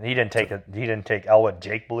 Oh, okay. He didn't take Elwood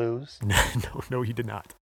Jake Blues. No, he did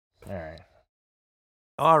not. All right.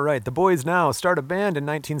 All right. The boys now start a band in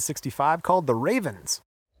 1965 called the Ravens.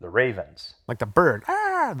 The Ravens. Like the bird.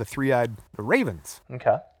 The three-eyed the Ravens.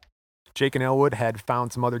 Okay. Jake and Elwood had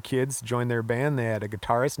found some other kids to join their band. They had a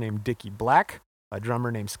guitarist named Dickie Black, a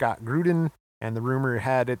drummer named Scott Gruden, and the rumor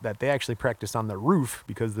had it that they actually practiced on the roof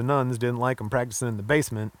because the nuns didn't like them practicing in the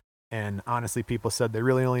basement. And honestly, people said they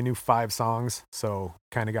really only knew 5 songs, so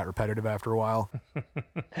kind of got repetitive after a while.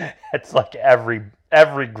 It's like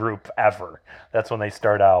every group ever. That's when they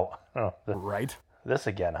start out. Oh, Right. This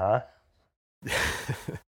again, huh?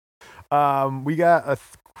 We got a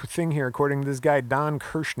thing here according to this guy, Don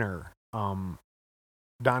Kirshner. Don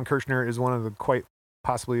Kirshner is quite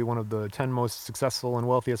possibly one of the 10 most successful and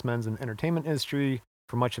wealthiest men in entertainment history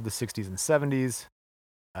for much of the 60s and 70s.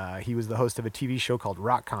 He was the host of a TV show called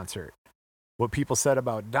Rock Concert. What people said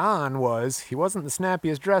about Don was he wasn't the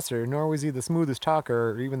snappiest dresser, nor was he the smoothest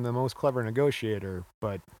talker or even the most clever negotiator,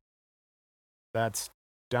 but that's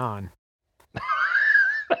Don.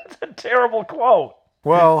 That's a terrible quote.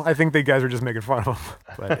 Well, I think the guys were just making fun of him.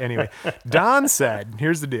 But anyway, Don said,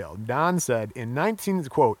 here's the deal. Don said, in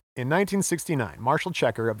 1969, Marshall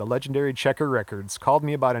Checker of the legendary Checker Records called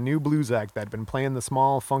me about a new blues act that had been playing the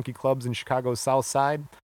small, funky clubs in Chicago's South Side.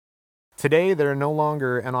 Today, they're no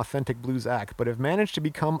longer an authentic blues act, but have managed to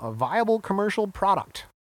become a viable commercial product.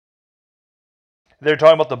 They're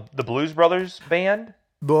talking about the Blues Brothers band?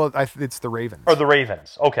 Well, it's the Ravens. Or the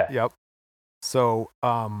Ravens. Okay. Yep. So,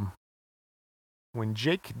 when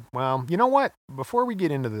Jake, well, you know what? Before we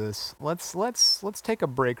get into this, let's take a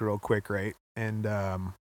break real quick, right? And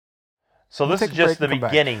so this is just the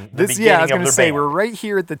beginning. Yeah, I was going to say we're right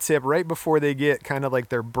here at the tip, right before they get kind of like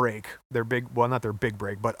their break, their big, well, not their big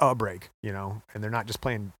break, but a break, you know, and they're not just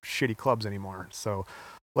playing shitty clubs anymore. So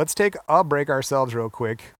let's take a break ourselves real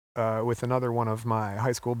quick with another one of my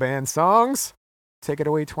high school band songs. Take it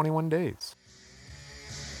away, 21 Days.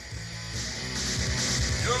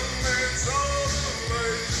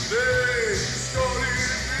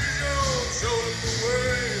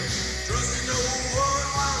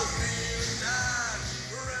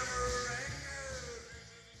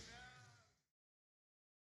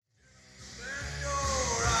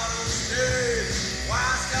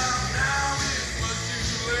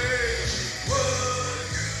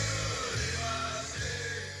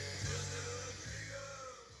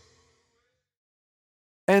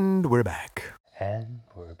 And we're back.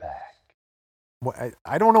 Well,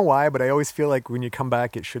 I don't know why, but I always feel like when you come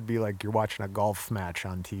back, it should be like you're watching a golf match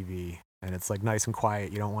on TV, and it's like nice and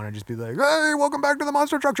quiet. You don't want to just be like, "Hey, welcome back to the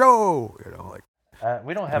Monster Truck Show." You know, like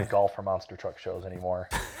we don't have golf or monster truck shows anymore.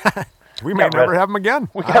 We may never have them again.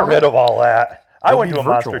 We got rid of all that. I went to a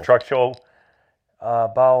virtual monster truck show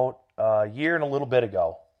about a year and a little bit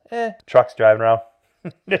ago. Trucks driving around.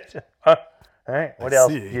 All right. What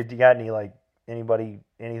else? You got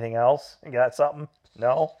anything else? You got something? No?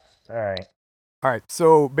 All right. All right.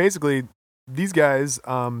 So basically, these guys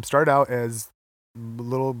started out as a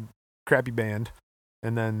little crappy band,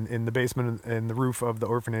 and then in the basement and the roof of the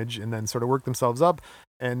orphanage, and then sort of worked themselves up.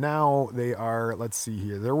 And now they are, let's see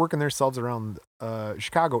here, they're working themselves around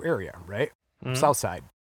Chicago area, right? Mm-hmm. South Side.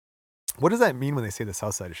 What does that mean when they say the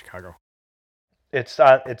South Side of Chicago?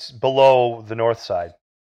 It's below the North Side.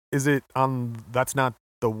 Is it on? That's not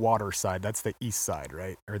the water side. That's the east side,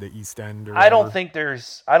 right? Or the east end? Or I think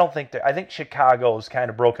Chicago is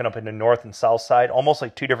kind of broken up into North and South Side, almost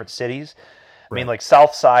like two different cities. I mean, like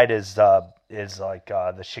South Side is like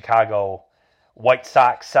the Chicago White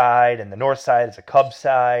Sox side, and the North Side is a Cubs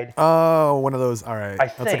side. Oh, one of those. All right.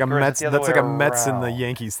 That's like a Mets. That's like a Mets and the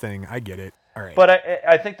Yankees thing. I get it. All right. But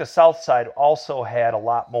I think the South Side also had a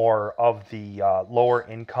lot more of the lower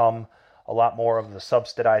income, a lot more of the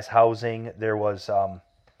subsidized housing. There was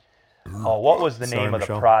what was the name of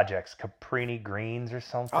the projects? Caprini Greens or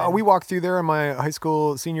something? We walked through there on my high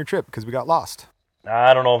school senior trip because we got lost.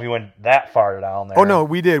 I don't know if you went that far down there. Oh, no,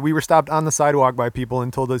 we did. We were stopped on the sidewalk by people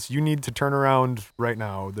and told us, you need to turn around right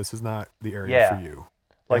now. This is not the area for you.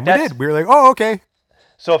 Like and we did. We were like, oh, okay.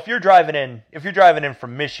 So if you're driving in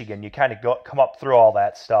from Michigan, you kind of come up through all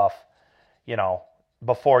that stuff, you know,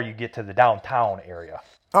 before you get to the downtown area.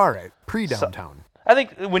 All right. Pre-downtown. So, I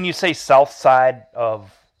think when you say South Side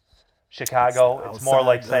of Chicago, it's more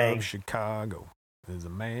like saying Chicago. There's a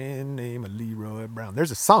man named Leroy Brown.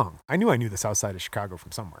 There's a song. I knew the South Side of Chicago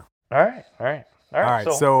from somewhere. All right.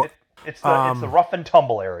 So It's the rough and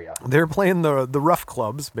tumble area. They're playing the rough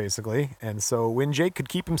clubs, basically. And so when Jake could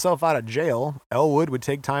keep himself out of jail, Elwood would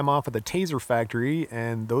take time off at the Taser Factory,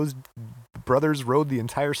 and those brothers rode the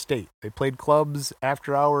entire state. They played clubs,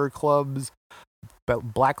 after-hour clubs,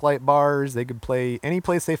 blacklight bars. They could play any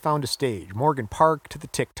place they found a stage, Morgan Park to the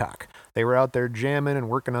TikTok. They were out there jamming and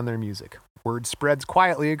working on their music. Word spreads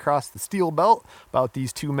quietly across the Steel Belt about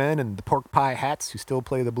these two men and the Pork Pie Hats who still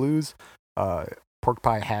play the blues. Pork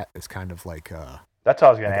Pie Hat is kind of like... That's what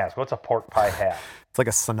I was going to ask. What's a pork pie hat? It's like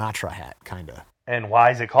a Sinatra hat, kind of. And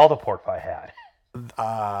why is it called a pork pie hat?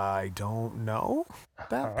 I don't know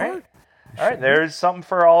that part. All right, there's something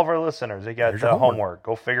for all of our listeners. They got homework.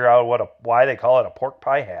 Go figure out why they call it a pork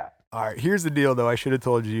pie hat. All right, here's the deal, though. I should have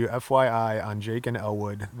told you, FYI, on Jake and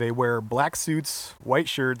Elwood, they wear black suits, white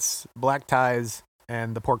shirts, black ties,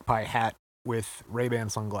 and the pork pie hat with Ray-Ban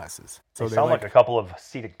sunglasses. So they sound like a couple of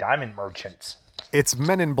Hasidic diamond merchants. It's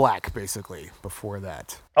Men in Black, basically, before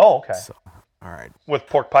that. Oh, okay. So, all right. With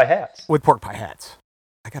pork pie hats. With pork pie hats.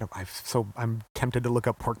 I'm tempted to look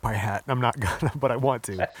up pork pie hat. I'm not gonna, but I want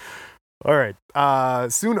to. All right.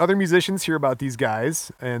 Soon other musicians hear about these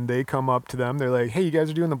guys, and they come up to them. They're like, hey, you guys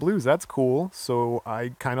are doing the blues. That's cool. So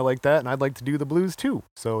I kind of like that, and I'd like to do the blues too.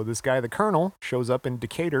 So this guy, the Colonel, shows up in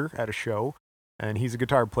Decatur at a show, and he's a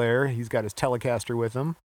guitar player. He's got his Telecaster with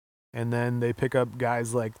him. And then they pick up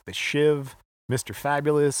guys like the Shiv, Mr.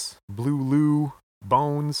 Fabulous, Blue Lou,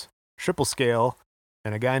 Bones, Triple Scale,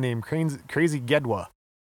 and a guy named Crazy Gedwa.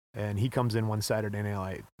 And he comes in one Saturday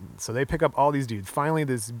night. So they pick up all these dudes. Finally,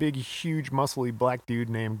 this big, huge, muscly black dude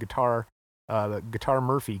named Guitar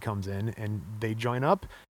Murphy comes in, and they join up.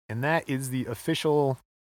 And that is the official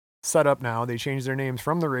setup now. They changed their names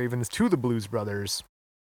from the Ravens to the Blues Brothers.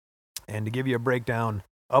 And to give you a breakdown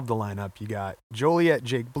of the lineup, you got Joliet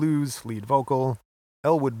Jake Blues, lead vocal,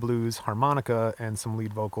 Elwood Blues, harmonica, and some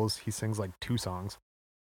lead vocals. He sings like 2 songs.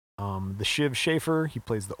 The Shiv Schaefer, he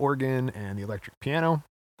plays the organ and the electric piano.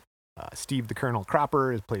 Steve the Colonel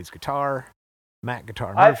Cropper plays guitar. Matt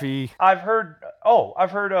Guitar Murphy. I've heard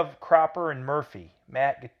of Cropper and Murphy.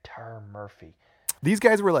 Matt Guitar Murphy. These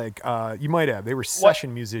guys were like, you might have, they were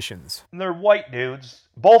session musicians. And they're white dudes.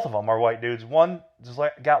 Both of them are white dudes. One just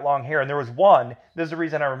got long hair, and there was one. This is the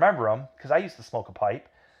reason I remember him, because I used to smoke a pipe.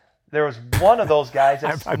 There was one of those guys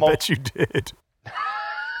that I bet you did.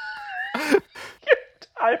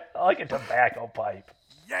 I like a tobacco pipe.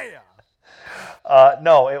 Yeah.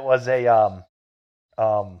 No, it was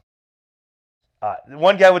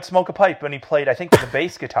one guy would smoke a pipe and he played, I think, the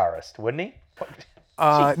bass guitarist, wouldn't he?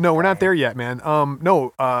 No, we're not there yet, man.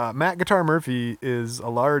 Matt Guitar Murphy is a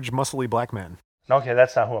large, muscly black man. Okay,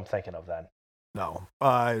 that's not who I'm thinking of then. No.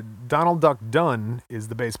 Donald Duck Dunn is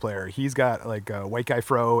the bass player. He's got like a white guy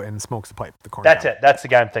fro and smokes the pipe. That's it. That's the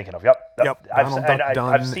guy I'm thinking of. Yep.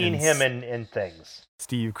 I've seen him in things.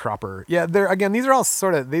 Steve Cropper. Yeah, these are all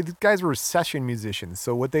these guys were session musicians.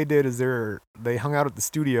 So what they did is they hung out at the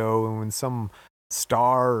studio, and when some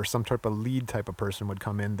star or some type of lead type of person would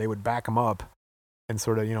come in, they would back them up and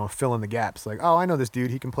sort of, fill in the gaps. Like, oh, I know this dude.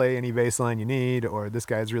 He can play any bass line you need, or this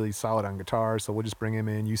guy's really solid on guitar, so we'll just bring him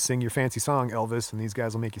in. You sing your fancy song, Elvis, and these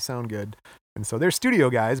guys will make you sound good. And so they're studio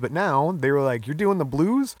guys, but now they were like, you're doing the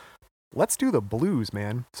blues? Let's do the blues,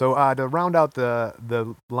 man. So to round out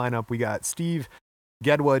the lineup, we got Steve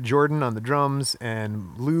Gedwa Jordan on the drums,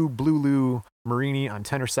 and Blue Lou Marini on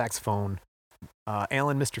tenor saxophone.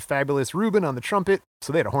 Alan Mr. Fabulous Rubin on the trumpet.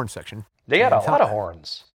 So they had a horn section. They had a lot of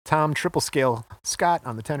horns. Tom Triple Scale Scott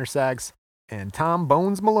on the tenor sax, and Tom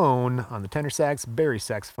Bones Malone on the tenor sax, bari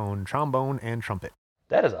saxophone, trombone, and trumpet.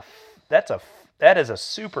 That is a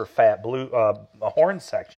super fat a horn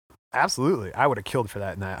section. Absolutely. I would have killed for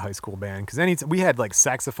that in that high school band, because we had like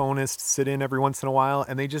saxophonists sit in every once in a while,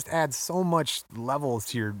 and they just add so much levels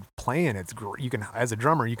to your playing. It's great. You can, as a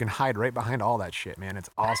drummer, you can hide right behind all that shit, man. It's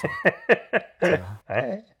awesome.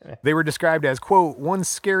 They were described as, quote, one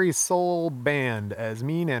scary soul band, as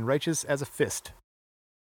mean and righteous as a fist.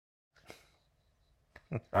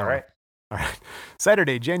 All right.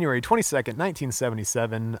 Saturday, January 22nd,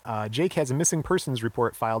 1977. Jake has a missing persons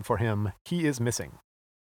report filed for him. He is missing.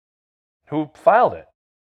 Who filed it?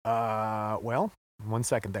 Well, 1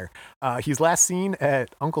 second there. He's last seen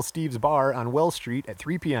at Uncle Steve's bar on Wells Street at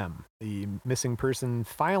 3 p.m. The missing person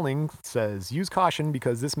filing says, use caution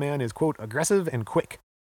because this man is, quote, aggressive and quick.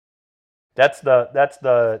 That's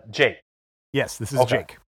the Jake. Yes, this is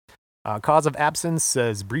Jake. Cause of absence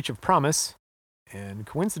says breach of promise. And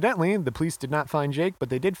coincidentally, the police did not find Jake, but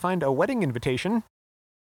they did find a wedding invitation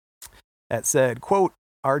that said, quote,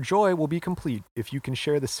 our joy will be complete if you can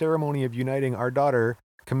share the ceremony of uniting our daughter,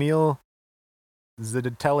 Camille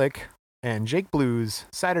Zdetelik, and Jake Blues,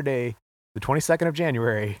 Saturday, the 22nd of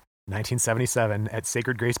January, 1977, at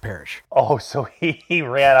Sacred Grace Parish. Oh, so he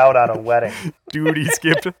ran out on a wedding. Dude, he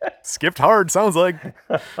skipped hard, sounds like.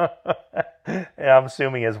 Yeah, I'm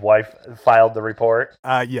assuming his wife filed the report.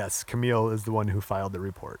 Yes, Camille is the one who filed the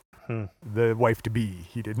report. The wife-to-be.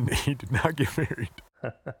 He did not get married.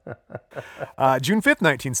 June 5th,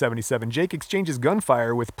 1977, Jake exchanges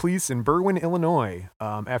gunfire with police in Berwyn, Illinois,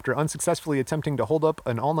 after unsuccessfully attempting to hold up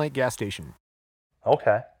an all-night gas station.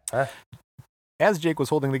 Okay. As Jake was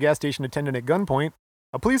holding the gas station attendant at gunpoint,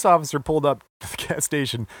 a police officer pulled up to the gas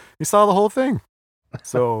station. He saw the whole thing.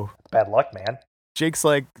 So bad luck, man. Jake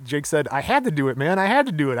said, I had to do it, man. I had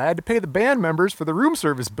to do it. I had to pay the band members for the room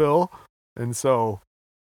service bill. And so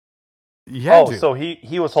he had to. So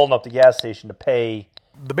he was holding up the gas station to pay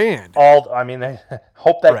the band.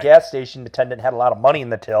 Hope that Right. gas station attendant had a lot of money in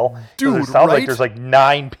the till. Dude, it sounds right? like there's like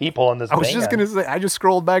 9 people in this I was band. just going to say, I just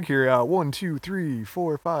scrolled back here. 1, 2, 3,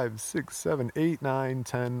 4, 5, 6, 7, 8, 9,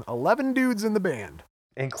 10, 11 dudes in the band.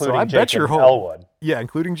 Including So I Jake bet you're and Elwood. Yeah,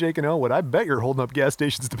 including Jake and Elwood. I bet you're holding up gas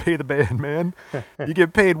stations to pay the band, man. You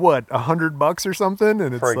get paid, what, $100 or something?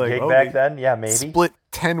 And it's For a like, gig back then? Yeah, maybe. Split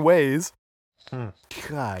 10 ways.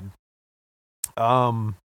 God.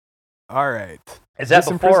 All right. Is that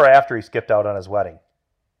This before or after he skipped out on his wedding?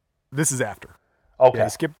 This is after. Okay. Yeah,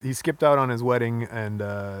 he skipped out on his wedding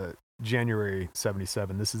and January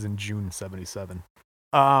 77. This is in June 77.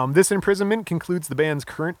 This imprisonment concludes the band's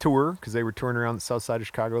current tour because they were touring around the south side of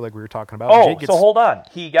Chicago like we were talking about. Oh, so hold on.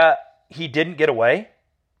 He didn't get away?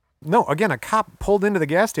 No, again, a cop pulled into the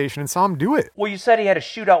gas station and saw him do it. Well, you said he had a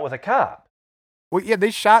shootout with a cop. Well, yeah,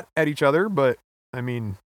 they shot at each other, but, I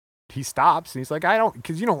mean, he stops. And he's like,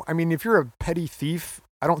 because, if you're a petty thief,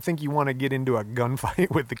 I don't think you want to get into a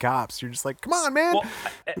gunfight with the cops. You're just like, come on, man.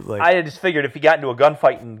 Well, I just figured if he got into a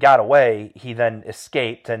gunfight and got away, he then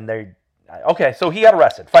escaped, and they... Okay, so he got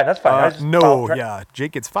arrested. Fine, that's fine.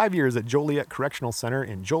 Jake gets 5 years at Joliet Correctional Center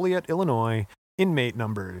in Joliet, Illinois. Inmate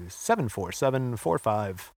number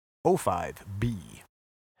 7474505B.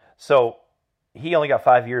 So he only got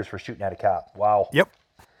 5 years for shooting at a cop. Wow. Yep.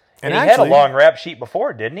 And he had a long rap sheet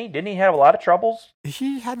before, didn't he? Didn't he have a lot of troubles?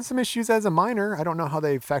 He had some issues as a minor. I don't know how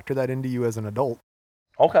they factor that into you as an adult.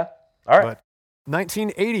 Okay. All right. But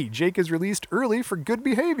 1980, Jake is released early for good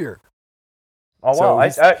behavior. Oh, wow.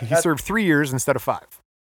 So he served 3 years instead of 5.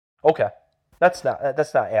 Okay. That's not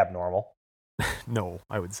abnormal. No,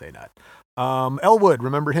 I would say not. Elwood,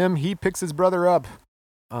 remember him? He picks his brother up.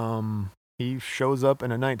 He shows up in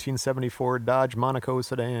a 1974 Dodge Monaco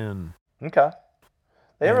sedan. Okay.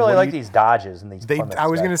 They really like these Dodges and these Plymouths. I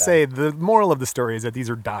was going to say, the moral of the story is that these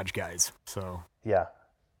are Dodge guys. So yeah.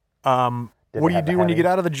 What do you do when you get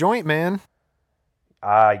out of the joint, man?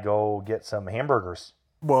 I go get some hamburgers.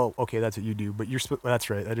 Well, okay, that's what you do, but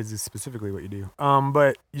that's right. That is specifically what you do.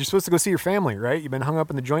 But you're supposed to go see your family, right? You've been hung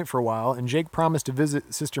up in the joint for a while, and Jake promised to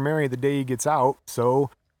visit Sister Mary the day he gets out,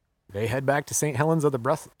 so they head back to St. Helens of the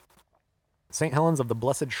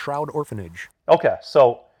Blessed Shroud Orphanage. Okay,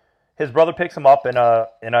 so his brother picks him up in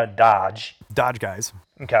a Dodge. Dodge guys.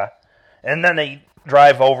 Okay, and then they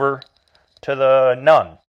drive over to the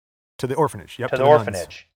nun. To the orphanage. Yep. To the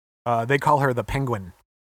orphanage. They call her the Penguin.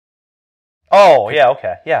 Oh, yeah,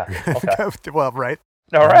 okay, yeah, okay. Well, right.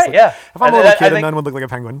 All right, yeah. If I'm a little kid, a nun would look like a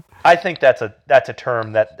penguin. I think that's a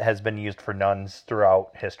term that has been used for nuns throughout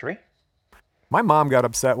history. My mom got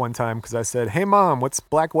upset one time because I said, "Hey, Mom, what's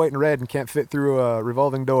black, white, and red and can't fit through a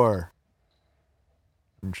revolving door?"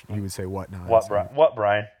 And he would say, "What now?" What,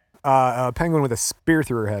 Brian? A penguin with a spear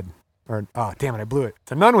through her head. Or, damn it, I blew it.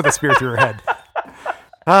 It's a nun with a spear through her head.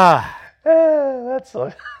 That's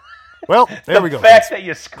so... Well, there we go. The fact that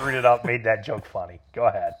you screwed it up made that joke funny. Go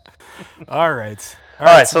ahead. All right. All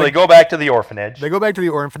right, so they go back to the orphanage. They go back to the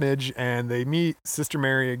orphanage, and they meet Sister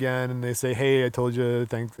Mary again, and they say, "Hey, I told you,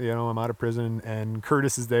 I'm out of prison." And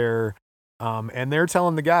Curtis is there, and they're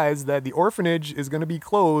telling the guys that the orphanage is going to be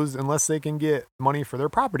closed unless they can get money for their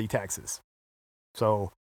property taxes.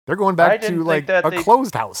 So they're going back to like a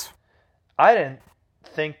closed house. I didn't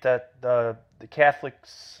think that the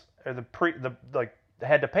Catholics or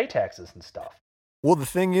had to pay taxes and stuff. Well, the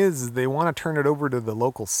thing is they want to turn it over to the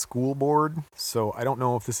local school board. So I don't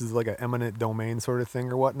know if this is like an eminent domain sort of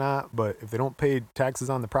thing or whatnot. But if they don't pay taxes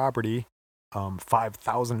on the property,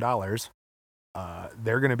 $5,000,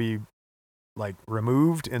 they're going to be like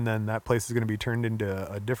removed, and then that place is going to be turned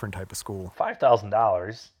into a different type of school.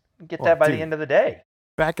 $5,000, get that by the end of the day.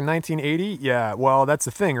 Back in 1980, yeah. Well, that's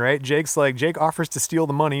the thing, right? Jake offers to steal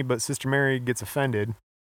the money, but Sister Mary gets offended,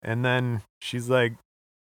 and then she's like,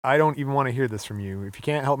 "I don't even want to hear this from you. If you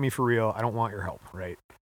can't help me for real, I don't want your help," right?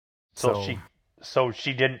 So So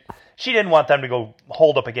she didn't want them to go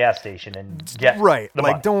hold up a gas station and get right. the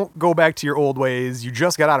Like, money. don't go back to your old ways. You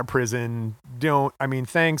just got out of prison.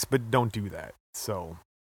 Thanks, but don't do that. So,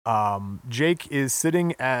 Jake is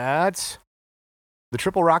sitting at the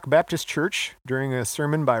Triple Rock Baptist Church during a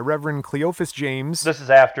sermon by Reverend Cleophas James. This is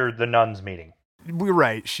after the nuns meeting. We're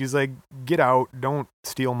right. She's like, get out. Don't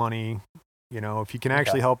steal money. If you can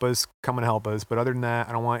actually help us, come and help us. But other than that,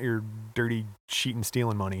 I don't want your dirty cheating,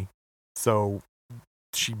 stealing money. So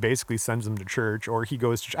she basically sends them to church, or he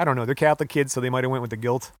goes to, I don't know. They're Catholic kids, so they might have went with the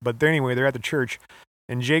guilt. But anyway, they're at the church,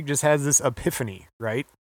 and Jake just has this epiphany, right?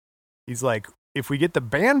 He's like, if we get the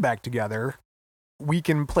band back together, we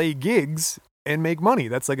can play gigs and make money.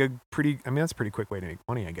 That's like that's a pretty quick way to make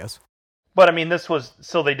money, I guess. But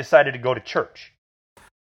so they decided to go to church.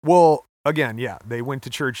 Well, again, yeah, they went to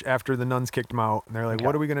church after the nuns kicked them out, and they're like,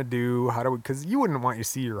 what are we going to do? Because you wouldn't want to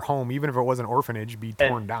see your home, even if it was an orphanage, be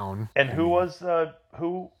torn down. And whose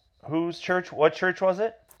church? What church was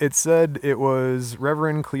it? It said it was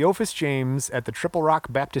Reverend Cleophas James at the Triple Rock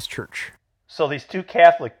Baptist Church. So these two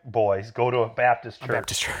Catholic boys go to a Baptist church.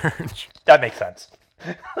 Baptist church. That makes sense.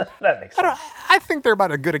 That makes sense. I think they're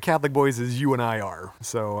about as good a Catholic boys as you and I are,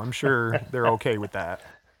 so I'm sure they're okay with that.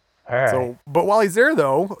 All right. So, but while he's there,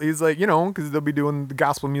 though, he's like, because they'll be doing the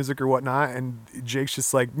gospel music or whatnot, and Jake's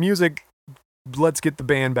just like, music, let's get the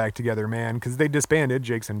band back together, man, because they disbanded.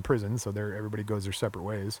 Jake's in prison, so everybody goes their separate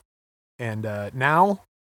ways. And now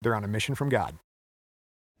they're on a mission from God.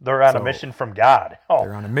 They're on a mission from God. Oh,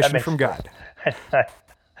 they're on a mission from God.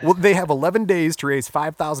 Well, they have 11 days to raise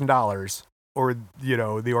 $5,000, or,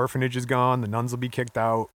 the orphanage is gone, the nuns will be kicked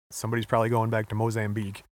out, somebody's probably going back to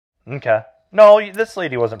Mozambique. Okay. No, this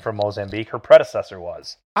lady wasn't from Mozambique. Her predecessor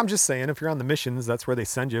was. I'm just saying, if you're on the missions, that's where they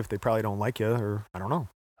send you if they probably don't like you, or I don't know.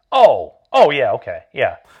 Oh, yeah, okay,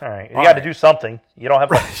 yeah. All right, you got to do something. You don't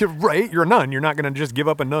have to... Right, you're a nun. You're not going to just give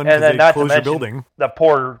up a nun because they close your building. The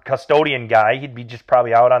poor custodian guy, he'd be just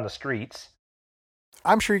probably out on the streets.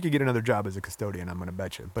 I'm sure you could get another job as a custodian, I'm going to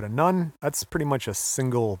bet you. But a nun, that's pretty much a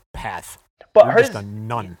single path. But you're just a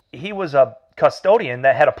nun. He was a custodian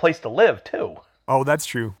that had a place to live, too. Oh, that's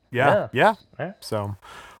true. Yeah. So,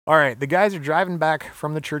 all right, the guys are driving back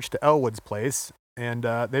from the church to Elwood's place, and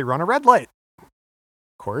they run a red light.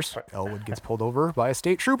 Of course, Elwood gets pulled over by a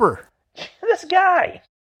state trooper. This guy.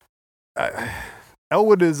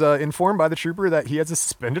 Elwood is informed by the trooper that he has a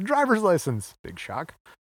suspended driver's license. Big shock.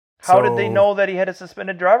 How did they know that he had a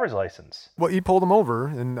suspended driver's license? Well, he pulled him over,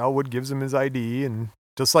 and Elwood gives him his ID, and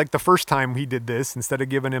just like the first time he did this, instead of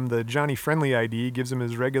giving him the Johnny Friendly ID, he gives him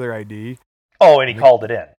his regular ID. Oh, and he called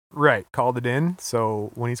it in. Right, called it in.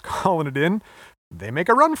 So when he's calling it in, they make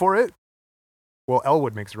a run for it. Well,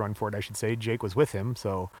 Elwood makes a run for it, I should say. Jake was with him.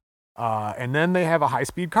 So, and then they have a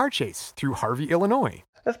high-speed car chase through Harvey, Illinois.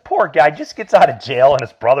 This poor guy just gets out of jail, and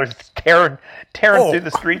his brother's tearing through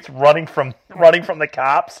the streets, running from the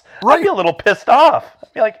cops. Right. I'd be a little pissed off.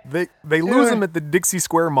 I'd be like, they lose him at the Dixie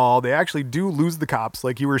Square Mall. They actually do lose the cops,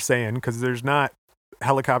 like you were saying, because there's not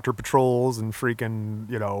helicopter patrols and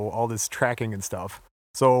freaking, all this tracking and stuff.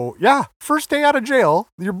 So, yeah, first day out of jail,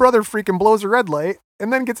 your brother freaking blows a red light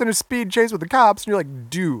and then gets in a speed chase with the cops, and you're like,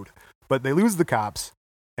 dude. But they lose the cops,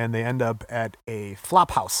 and they end up at a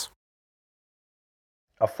flop house.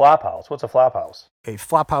 a flop house? What's a flop house? A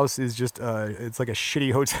flop house is just, it's like a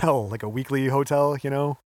shitty hotel, like a weekly hotel,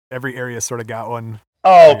 Every area sort of got one.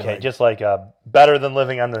 Oh, okay, just like better than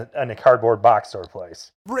living on a cardboard box store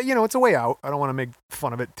place. Right, it's a way out. I don't want to make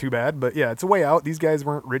fun of it too bad, but yeah, it's a way out. These guys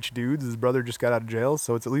weren't rich dudes. His brother just got out of jail,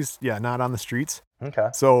 so it's at least, not on the streets. Okay.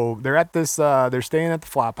 So they're at this, they're staying at the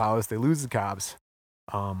flop house. They lose the cops.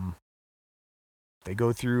 They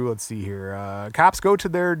go through, let's see here. Cops go to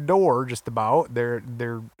their door just about.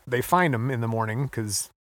 They find him in the morning because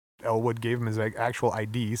Elwood gave him his actual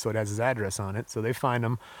ID, so it has his address on it. So they find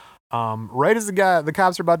him. Right as the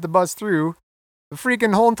cops are about to bust through, the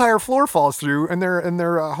freaking whole entire floor falls through, and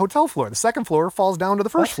their hotel floor, the second floor, falls down to the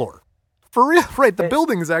first floor. For real, right? The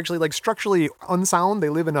building is actually like structurally unsound. They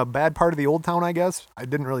live in a bad part of the old town, I guess. I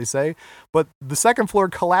didn't really say, but the second floor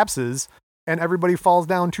collapses, and everybody falls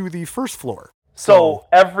down to the first floor. So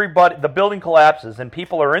the building collapses, and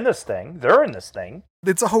people are in this thing. They're in this thing.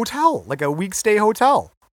 It's a hotel, like a week stay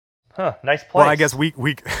hotel. Huh, nice place. Well, I guess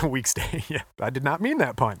week stay. Yeah, I did not mean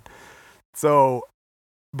that pun. So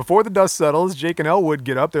before the dust settles, Jake and Elwood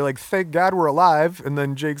get up. They're like, thank God we're alive. And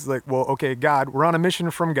then Jake's like, well, okay, God, we're on a mission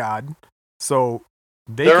from God. So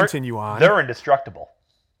they continue on. They're indestructible.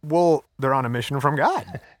 Well, they're on a mission from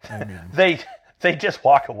God. I mean, they just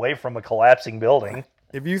walk away from a collapsing building.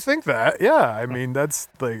 If you think that, yeah. I mean, that's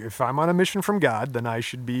like, if I'm on a mission from God, then I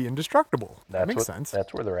should be indestructible. That makes sense.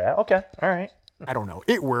 That's where they're at. Okay. All right. I don't know.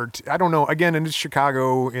 It worked. I don't know. Again, it's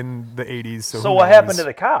Chicago in the 80s. So who what knows? happened to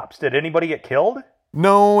the cops? Did anybody get killed?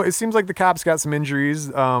 No, it seems like the cops got some injuries.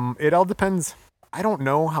 It all depends. I don't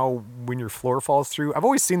know how when your floor falls through. I've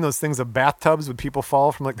always seen those things of bathtubs when people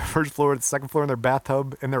fall from like the first floor to the second floor in their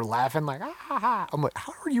bathtub and they're laughing like, ah, ha, ha. I'm like,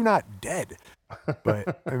 how are you not dead?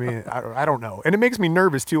 But I mean, I don't know. And it makes me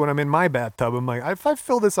nervous too when I'm in my bathtub. I'm like, if I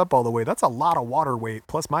fill this up all the way, that's a lot of water weight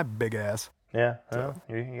plus my big ass. Yeah, well,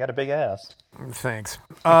 you got a big ass. Thanks.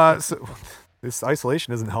 So this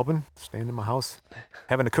isolation isn't helping. Staying in my house,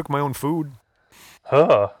 having to cook my own food.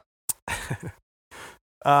 Huh.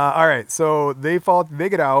 All right, so they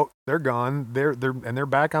get out, they're gone, they're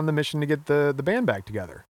back on the mission to get the band back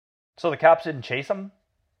together. So the cops didn't chase them,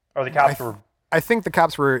 or the cops were. I think the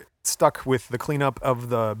cops were stuck with the cleanup of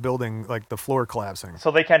the building, like the floor collapsing.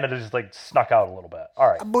 So they kind of just like snuck out a little bit. All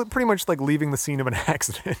right. Pretty much like leaving the scene of an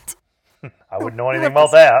accident. I wouldn't know anything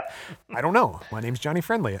about that. I don't know. My name's Johnny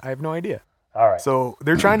Friendly. I have no idea. All right. So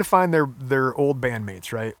they're trying to find their old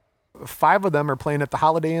bandmates, right? 5 of them are playing at the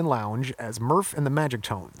Holiday Inn Lounge as Murph and the Magic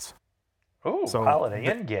Tones. Ooh, So Holiday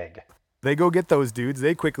Inn gig. They go get those dudes.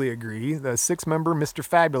 They quickly agree. The 6-member Mr.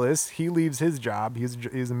 Fabulous, he leaves his job. He's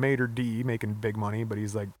a maitre d' making big money, but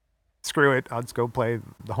he's like, screw it. I'll just go play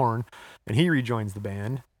the horn. And he rejoins the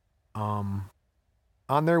band. On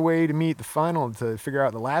their way to meet to figure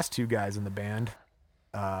out the last 2 guys in the band,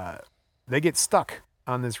 they get stuck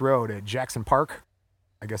on this road at Jackson Park.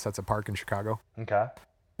 I guess that's a park in Chicago. Okay.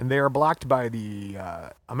 And they are blocked by the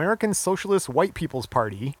American Socialist White People's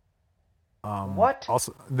Party. What?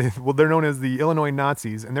 Also, they're known as the Illinois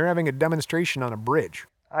Nazis, and they're having a demonstration on a bridge.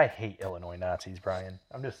 I hate Illinois Nazis, Brian.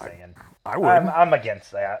 I'm just saying. I would. I'm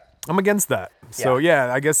against that. I'm against that. So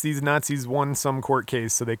yeah, I guess these Nazis won some court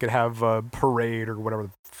case so they could have a parade or whatever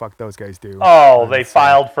the fuck those guys do. Oh, they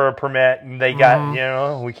filed for a permit and they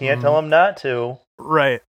got, we can't tell them not to.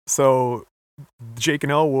 Right. So Jake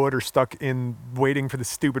and Elwood are stuck in waiting for the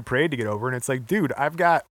stupid parade to get over, and it's like, dude, I've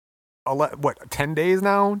got 10 days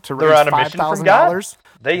now to raise $5,000.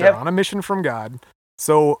 They're on a mission from God.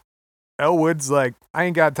 So Elwood's like, I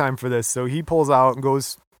ain't got time for this. So he pulls out and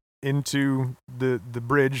goes into the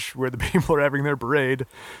bridge where the people are having their parade,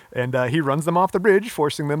 and he runs them off the bridge,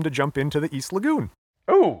 forcing them to jump into the East Lagoon.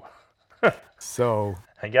 Ooh. So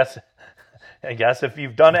I guess if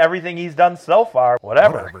you've done everything he's done so far,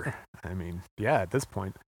 whatever. I mean, yeah, at this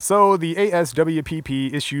point. So the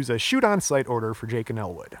ASWPP issues a shoot-on-sight order for Jake and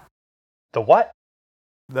Elwood. The what?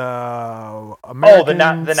 The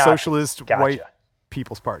American the Socialist gotcha. White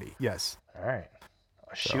People's Party. Yes. All right.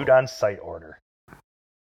 A shoot-on-sight order.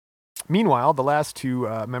 Meanwhile, the last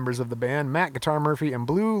 2 members of the band, Matt Guitar Murphy and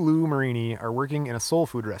Blue Lou Marini, are working in a soul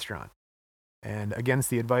food restaurant. And against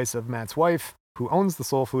the advice of Matt's wife, who owns the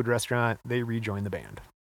soul food restaurant, they rejoin the band.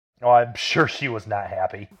 Oh, I'm sure she was not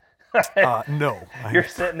happy. No. You're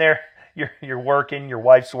sitting there, you're working, your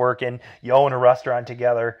wife's working, you own a restaurant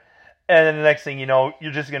together, and then the next thing you know,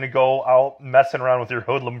 you're just going to go out messing around with your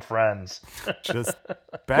hoodlum friends. Just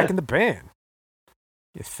back in the band.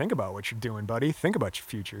 You think about what you're doing, buddy. Think about your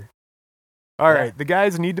future. All right, the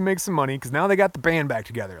guys need to make some money because now they got the band back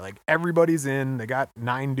together. Like, everybody's in. They got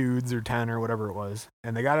 9 dudes or 10 or whatever it was.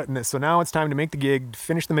 And they got it. And so now it's time to make the gig,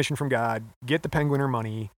 finish the mission from God, get the Penguiner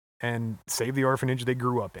money, and save the orphanage they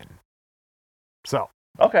grew up in. So,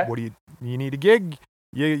 okay. What do you need a gig?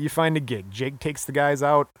 You find a gig. Jake takes the guys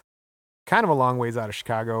out kind of a long ways out of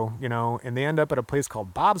Chicago, and they end up at a place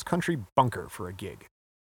called Bob's Country Bunker for a gig.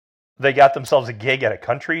 They got themselves a gig at a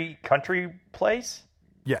country place?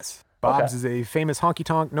 Yes. Bob's is a famous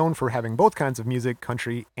honky-tonk known for having both kinds of music,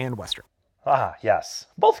 country and western. Ah, yes.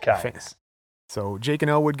 Both kinds. Famous. So Jake and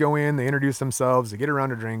Elwood go in, they introduce themselves, they get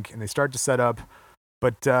around a drink, and they start to set up.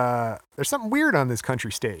 But there's something weird on this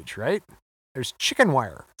country stage, right? There's chicken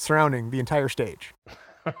wire surrounding the entire stage.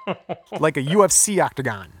 Like a UFC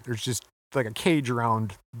octagon. There's just like a cage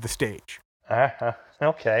around the stage.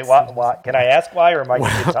 Okay. Why? Can I ask why, or am I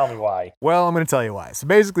going to tell me why? Well, I'm going to tell you why. So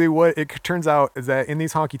basically what it turns out is that in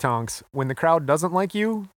these honky-tonks, when the crowd doesn't like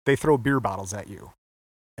you, they throw beer bottles at you.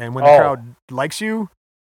 And when the crowd likes you,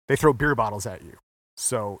 they throw beer bottles at you.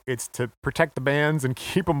 So it's to protect the bands and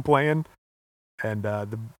keep them playing. And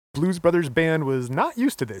the Blues Brothers band was not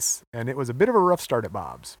used to this, and it was a bit of a rough start at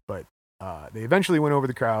Bob's, but they eventually went over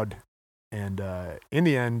the crowd, and in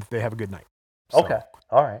the end, they have a good night. So, okay,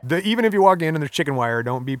 all right. Even if you walk in and there's chicken wire,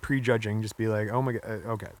 don't be prejudging. Just be like, oh my god,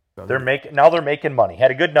 okay. So they're making money. Had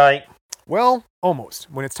a good night. Well, almost.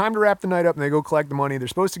 When it's time to wrap the night up and they go collect the money, they're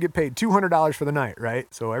supposed to get paid $200 for the night, right?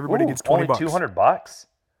 So everybody gets $20. Only $200.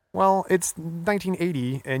 Well, it's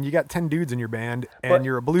 1980, and you got 10 dudes in your band, and But-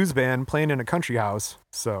 you're a blues band playing in a country house.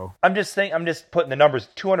 So I'm just putting the numbers.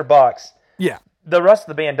 $200. yeah, The rest of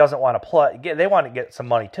the band doesn't want to play. They want to get some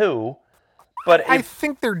money too. But I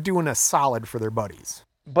think they're doing a solid for their buddies.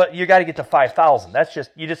 But you got to get to 5,000.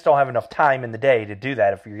 You just don't have enough time in the day to do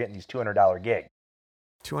that if you're getting these $200 gigs.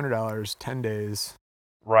 $200, 10 days.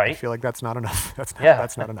 I Right? feel like that's not enough. That's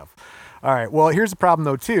not enough. All right. Well, here's the problem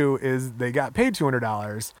though too: is they got paid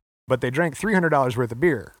 $200, but they drank $300 worth of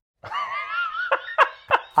beer.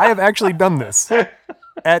 I have actually done this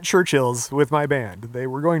at Churchill's with my band. They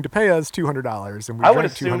were going to pay us $200, and we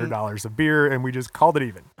drank $200 of beer, and we just called it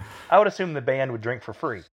even. I would assume the band would drink for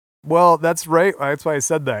free. Well, that's right. That's why I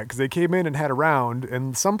said that, because they came in and had a round,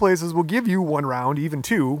 and some places will give you one round, even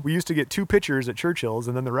two. We used to get 2 pitchers at Churchill's,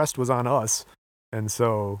 and then the rest was on us. And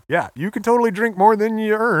so, yeah, you can totally drink more than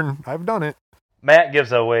you earn. I've done it. Matt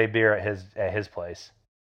gives away beer at his place.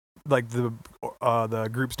 Like the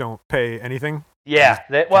groups don't pay anything. Yeah.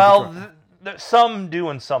 Some do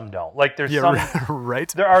and some don't. Like there's some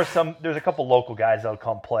right. There's a couple local guys that'll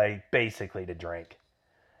come play basically to drink,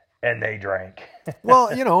 and they drank. Well,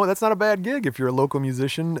 that's not a bad gig if you're a local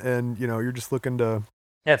musician and you're just looking to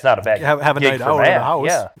Yeah, it's not a bad have a gig night for out Matt. at the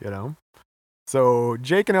house. Yeah. So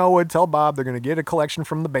Jake and Elwood tell Bob they're going to get a collection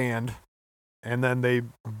from the band, and then they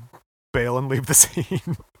bail and leave the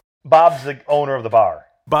scene. Bob's the owner of the bar.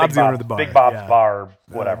 Bob's the owner of the bar. Big Bob's bar,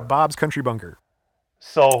 whatever. Bob's Country Bunker.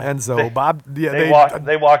 So Bob, they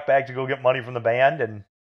walk back to go get money from the band, and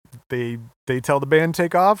they tell the band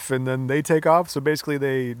take off, and then they take off. So basically,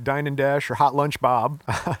 they dine and dash or hot lunch Bob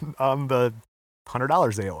on the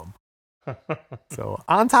 $100 they owe him. So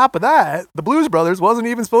on top of that, the Blues Brothers wasn't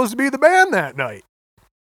even supposed to be the band that night.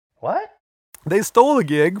 What? They stole a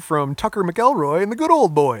gig from Tucker McElroy and the Good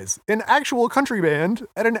Old Boys, an actual country band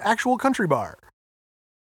at an actual country bar.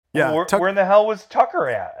 Yeah, where in the hell was Tucker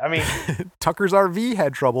at? I mean, Tucker's RV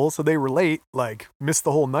had trouble, so they were late, like missed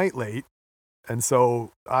the whole night late. And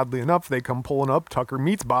so, oddly enough, they come pulling up. Tucker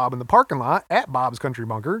meets Bob in the parking lot at Bob's Country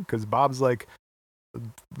Bunker because Bob's like,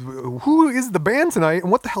 who is the band tonight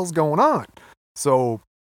and what the hell's going on? So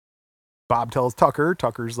Bob tells Tucker.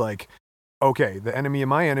 Tucker's like, okay, the enemy of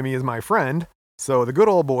my enemy is my friend. So the Good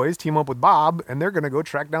Old Boys team up with Bob, and they're going to go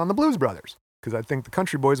track down the Blues Brothers. Because I think the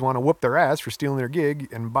country boys want to whoop their ass for stealing their gig,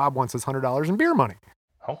 and Bob wants his $100 in beer money.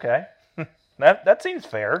 Okay. That seems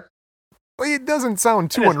fair. Well, it doesn't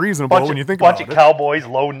sound too unreasonable when you think about it. Bunch of cowboys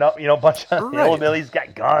loading up, bunch of hillbillies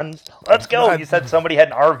got guns. Let's go. You said somebody had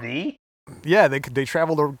an RV? Yeah, they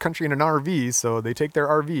travel the country in an RV, so they take their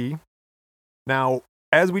RV. Now,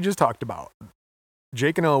 as we just talked about,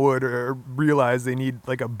 Jake and Elwood realize they need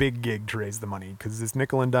like a big gig to raise the money because this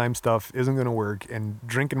nickel and dime stuff isn't going to work, and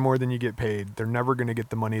drinking more than you get paid, they're never going to get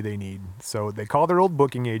the money they need. So they call their old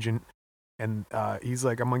booking agent, and he's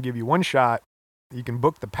like, I'm going to give you one shot. You can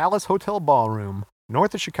book the Palace Hotel Ballroom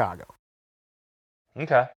north of Chicago.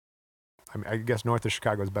 Okay. I guess north of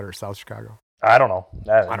Chicago is better, south Chicago. I don't know.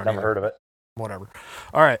 I've never heard of it. Whatever.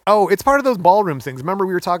 All right. Oh, it's part of those ballroom things. Remember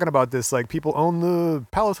we were talking about this, like people own the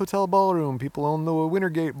Palace Hotel Ballroom, people own the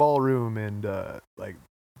Wintergate Ballroom, and like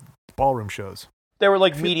ballroom shows. They were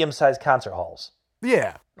like medium-sized concert halls.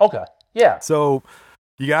 Yeah. Okay. Yeah. So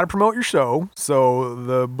you got to promote your show. So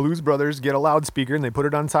the Blues Brothers get a loudspeaker and they put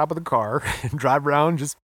it on top of the car and drive around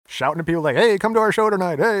just shouting at people like, hey, come to our show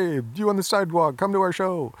tonight. Hey, you on the sidewalk, come to our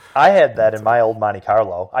show. I had that in my old Monte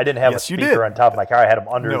Carlo. I didn't have a speaker on top of my car. I had them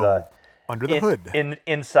under the hood.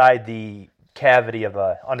 Inside the cavity of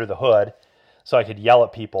under the hood, so I could yell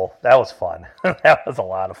at people. That was fun. That was a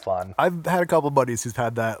lot of fun. I've had a couple buddies who's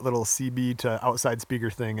had that little CB to outside speaker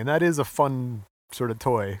thing, and that is a fun sort of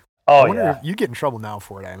toy. Oh, I wonder if you get in trouble now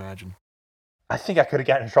for it, I imagine. I think I could have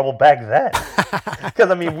gotten in trouble back then.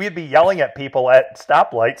 Because, I mean, we'd be yelling at people at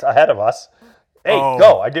stoplights ahead of us. Hey,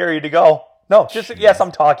 go. I dare you to go. No, yes,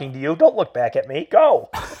 I'm talking to you. Don't look back at me. Go.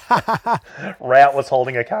 Rat was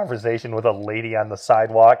holding a conversation with a lady on the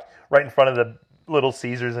sidewalk right in front of the Little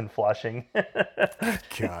Caesars in Flushing.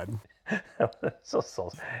 God.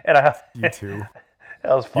 And you too.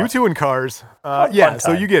 That was fun. You two in cars. Yeah,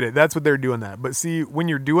 so you get it. That's what they're doing that. But see, when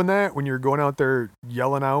you're doing that, when you're going out there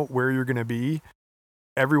yelling out where you're going to be,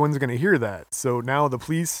 everyone's going to hear that. So now the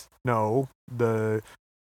police know, the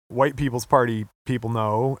white people's party people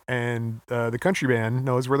know, and the country band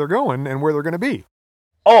knows where they're going and where they're going to be.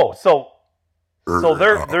 Oh, so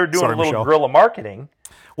they're doing a little guerrilla marketing.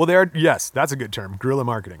 Well, they are. Yes, that's a good term, guerrilla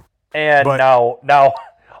marketing. And now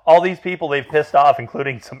all these people they've pissed off,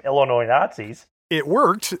 including some Illinois Nazis. It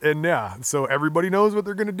worked, and so everybody knows what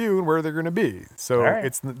they're going to do and where they're going to be. So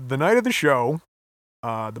It's the night of the show.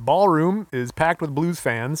 The ballroom is packed with blues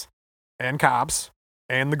fans and cops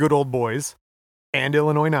and the good old boys and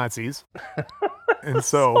Illinois Nazis. And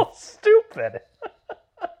so stupid.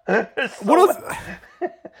 I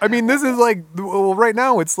mean, this is like, well, right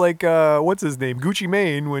now it's like, what's his name? Gucci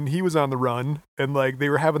Mane, when he was on the run and like they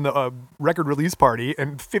were having the record release party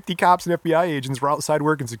and 50 cops and FBI agents were outside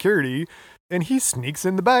working security and he sneaks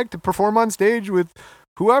in the back to perform on stage with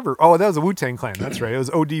whoever. Oh, that was a Wu-Tang Clan. That's right. It was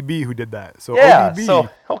ODB who did that. So yeah, ODB. so,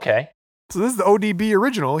 okay. So this is the ODB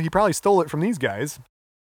original. He probably stole it from these guys.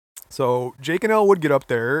 So Jake and Elle would get up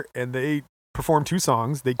there and they perform 2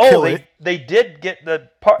 songs. They kill it. They did get the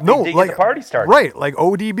get the party started. Right, like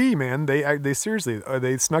ODB, man. They seriously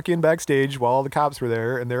they snuck in backstage while all the cops were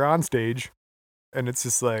there, and they're on stage, and it's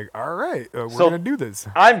just like, all right, we're gonna do this.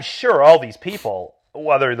 I'm sure all these people,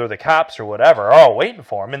 whether they're the cops or whatever, are all waiting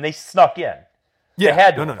for them, and they snuck in. Yeah, they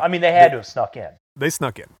had to. I mean, they had to have snuck in. They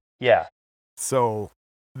snuck in. Yeah. So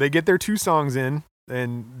they get their 2 songs in,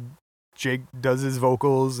 and Jake does his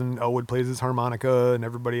vocals and Elwood plays his harmonica and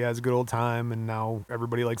everybody has a good old time. And now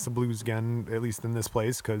everybody likes the blues again, at least in this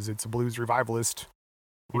place, because it's a blues revivalist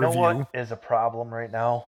review. You know what is a problem right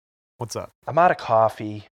now? What's up? I'm out of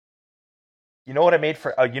coffee. You know what I made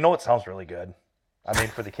for, you know what sounds really good? I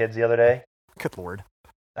made for the kids the other day. Good Lord.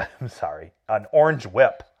 I'm sorry. An orange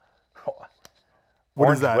whip.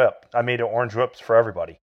 What is that? Whip. I made orange whips for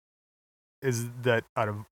everybody. Is that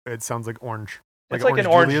it sounds like orange. It's like an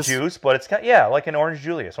orange juice, but it's got, like an orange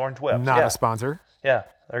Julius, orange whip. Not a sponsor. Yeah,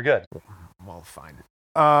 they're good. Well, fine.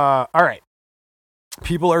 All right.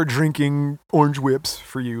 People are drinking orange whips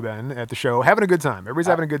for you, Ben, at the show. Having a good time. Everybody's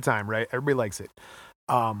having a good time, right? Everybody likes it.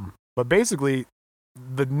 But basically,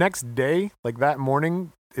 the next day, like that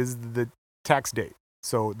morning, is the tax date.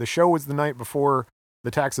 So the show was the night before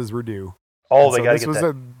the taxes were due. Oh, they got to get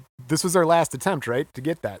that. This was their last attempt, right, to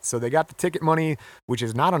get that. So they got the ticket money, which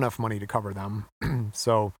is not enough money to cover them.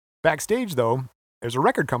 So backstage, though, there's a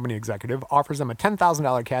record company executive offers them a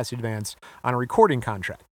 $10,000 cash advance on a recording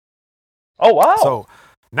contract. Oh, wow. So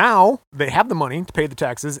now they have the money to pay the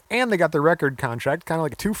taxes, and they got the record contract, kind of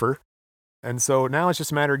like a twofer. And so now it's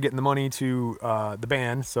just a matter of getting the money to the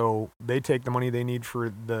band. So they take the money they need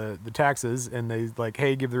for the taxes, and they like,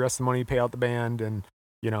 hey, give the rest of the money, pay out the band, and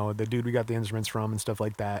the dude we got the instruments from and stuff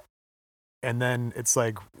like that. And then it's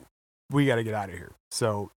like, we got to get out of here.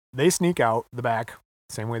 So they sneak out the back,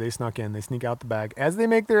 same way they snuck in. They sneak out the back as they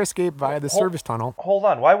make their escape via the service tunnel. Hold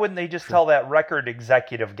on. Why wouldn't they just tell that record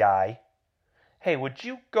executive guy, hey, would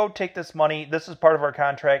you go take this money, this is part of our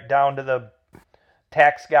contract, down to the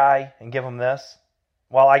tax guy and give him this?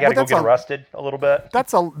 Well, I got to go get arrested a little bit.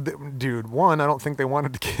 Dude, one, I don't think they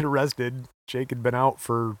wanted to get arrested. Jake had been out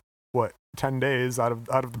for, 10 days out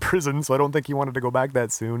of the prison, so I don't think he wanted to go back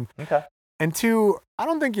that soon. Okay. And 2, I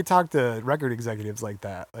don't think you talk to record executives like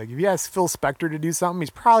that. Like, if you ask Phil Spector to do something, he's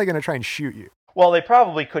probably going to try and shoot you. Well, they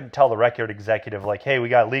probably couldn't tell the record executive, like, hey, we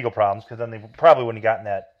got legal problems, because then they probably wouldn't have gotten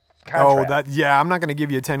that contract. I'm not going to give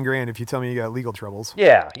you $10,000 if you tell me you got legal troubles.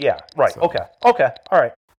 Yeah, right. So, okay, all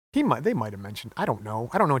right. They might have mentioned. I don't know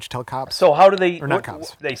what you tell cops. So how do they? Or not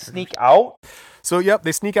cops. They sneak out. So yep,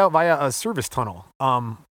 they sneak out via a service tunnel.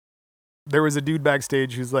 There was a dude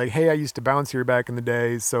backstage who's like, "Hey, I used to bounce here back in the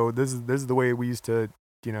day, so this is the way we used to,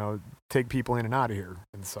 take people in and out of here."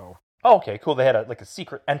 And so, okay, cool. They had a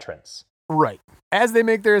secret entrance. Right. As they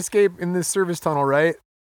make their escape in this service tunnel, right,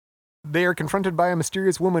 they are confronted by a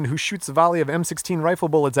mysterious woman who shoots a volley of M16 rifle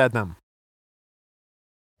bullets at them.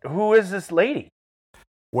 Who is this lady?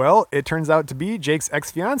 Well, it turns out to be Jake's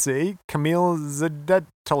ex-fiancée, Camille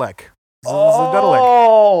Zadetalek.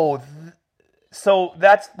 Oh, so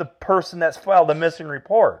that's the person that's filed the missing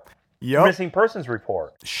report. Yep. Missing persons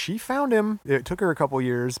report. She found him. It took her a couple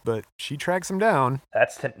years, but she tracks him down.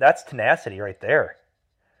 That's tenacity right there.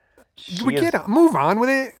 Move on with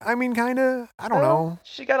it. I mean, kind of. I don't know.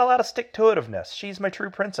 She got a lot of stick-to-itiveness. She's my true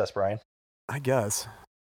princess, Brian. I guess.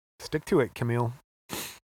 Stick to it, Camille.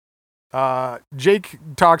 Jake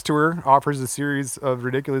talks to her, offers a series of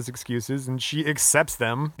ridiculous excuses, and she accepts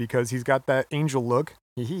them because he's got that angel look.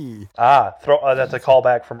 That's a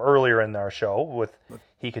callback from earlier in our show with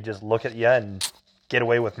he could just look at you and get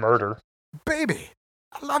away with murder. Baby,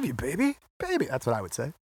 I love you, baby. Baby, that's what I would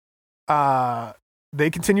say. They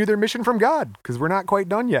continue their mission from God because we're not quite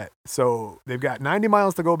done yet. So they've got 90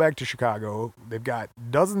 miles to go back to Chicago. They've got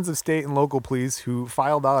dozens of state and local police who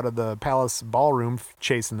filed out of the Palace Ballroom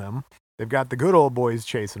chasing them. They've got the good old boys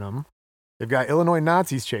chasing them. They've got Illinois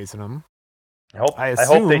Nazis chasing them. I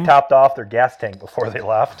hope they topped off their gas tank before they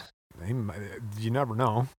left. You never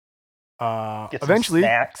know. Get eventually, some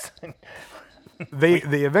snacks.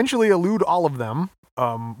 they eventually elude all of them,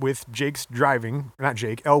 with Jake's driving, not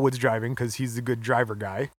Jake, Elwood's driving because he's the good driver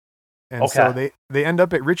guy. And Okay. so they end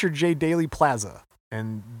up at Richard J. Daley Plaza,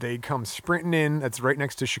 and they come sprinting in. That's right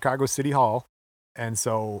next to Chicago City Hall. And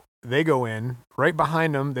so they go in. Right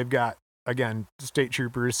behind them, they've got, again, state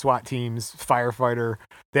troopers, SWAT teams, firefighter.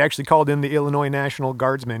 They actually called in the Illinois National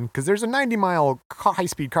Guardsmen because there's a 90-mile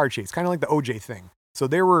high-speed car chase, kind of like the OJ thing. So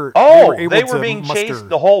they were able they were to being muster chased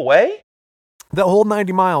the whole way? the whole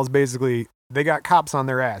 90 miles, basically. They got cops on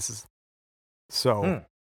their asses. So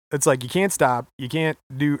it's like you can't stop. You can't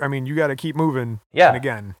do. I mean, you got to keep moving. Yeah. And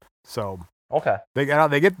again, so Okay. they get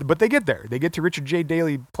out. They get there. They get to Richard J.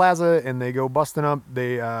 Daley Plaza and they go busting up.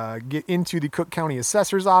 They get into the Cook County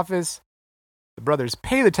Assessor's office. The brothers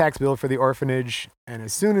pay the tax bill for the orphanage, and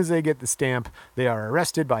as soon as they get the stamp, they are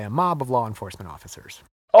arrested by a mob of law enforcement officers.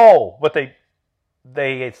 Oh, but they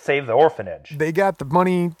saved the orphanage. They got the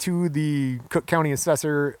money to the Cook County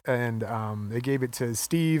assessor, and they gave it to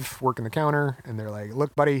Steve working the counter, and they're like,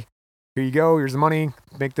 look, buddy, here you go. Here's the money.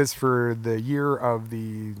 Make this for the year of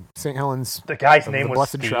the St. Helens. The guy's of name the was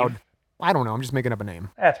Blessed Steve. Shroud. I don't know. I'm just making up a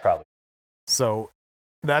name. That's probably. So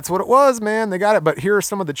that's what it was, man. They got it. But here are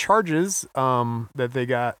some of the charges that they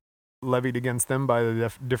got levied against them by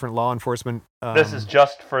the different law enforcement. This is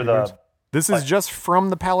just for the. This is just from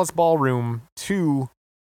the Palace Ballroom to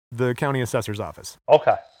the county assessor's office.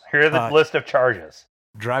 Okay. Here are the list of charges.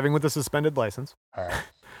 Driving with a suspended license, All right.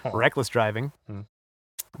 reckless driving,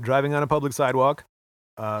 driving on a public sidewalk,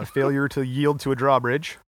 failure to yield to a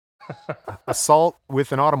drawbridge, assault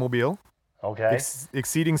with an automobile, Okay.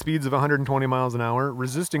 exceeding speeds of 120 miles an hour,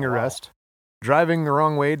 resisting arrest, driving the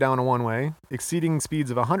wrong way down a one-way, exceeding speeds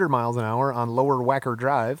of 100 miles an hour on Lower Wacker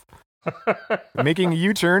Drive, making a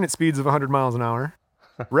U-turn at speeds of 100 miles an hour,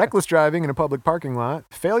 reckless driving in a public parking lot,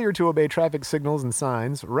 failure to obey traffic signals and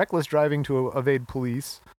signs, reckless driving to evade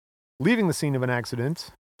police, leaving the scene of an accident,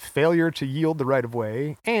 failure to yield the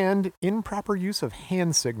right-of-way, and improper use of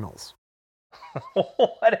hand signals.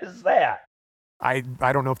 What is that? I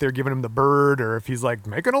don't know if they're giving him the bird or if he's like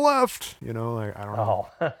making a left, I don't know.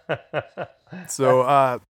 Oh.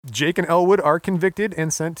 So Jake and Elwood are convicted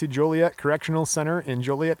and sent to Joliet Correctional Center in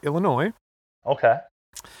Joliet, Illinois. Okay.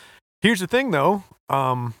 Here's the thing, though.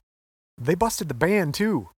 They busted the band,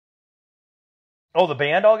 too. Oh, the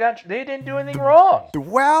band all got. They didn't do anything wrong.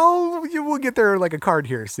 Well, we'll get there like a card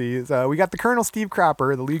here. See, we got the Colonel Steve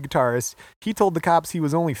Cropper, the lead guitarist. He told the cops he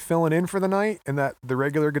was only filling in for the night and that the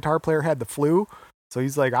regular guitar player had the flu. So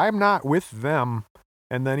he's like, I'm not with them.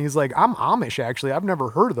 And then he's like, I'm Amish, actually. I've never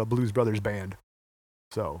heard of the Blues Brothers band.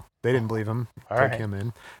 So they didn't believe him. All Took right. him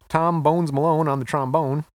in. Tom Bones Malone on the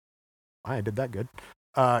trombone. I did that good.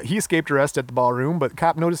 He escaped arrest at the ballroom, but the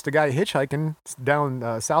cop noticed a guy hitchhiking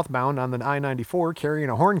down southbound on the I-94 carrying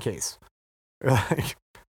a horn case. Like,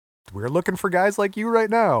 we're looking for guys like you right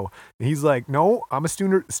now. And he's like, no, I'm a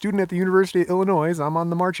student at the University of Illinois. I'm on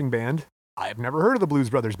the marching band. I've never heard of the Blues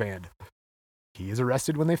Brothers band. He is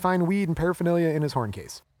arrested when they find weed and paraphernalia in his horn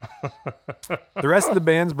case. The rest of the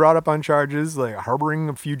band's brought up on charges like harboring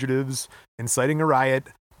of fugitives, inciting a riot,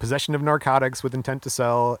 possession of narcotics with intent to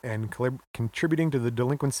sell, and contributing to the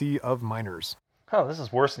delinquency of minors. Oh, this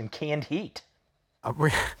is worse than Canned Heat.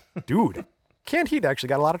 Dude, Canned Heat actually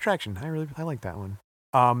got a lot of traction. I like that one.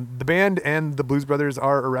 The band and the Blues Brothers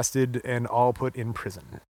are arrested and all put in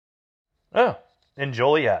prison. Oh, in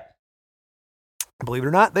Joliet. Believe it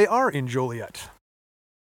or not, they are in Joliet.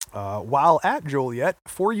 While at Joliet,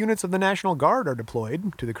 4 units of the National Guard are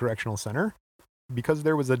deployed to the correctional center because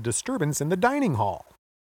there was a disturbance in the dining hall.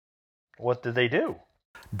 What did they do?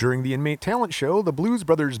 During the inmate talent show, the Blues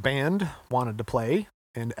Brothers band wanted to play,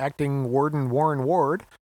 and acting warden Warren Ward.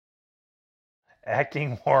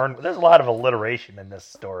 Acting Warren. There's a lot of alliteration in this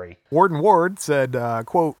story. Warden Ward said,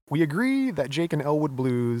 quote, "We agree that Jake and Elwood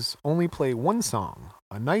Blues only play one song,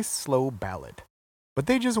 a nice slow ballad. But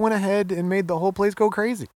they just went ahead and made the whole place go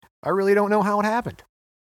crazy. I really don't know how it happened."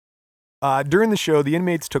 During the show, the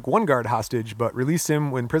inmates took one guard hostage, but released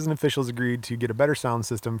him when prison officials agreed to get a better sound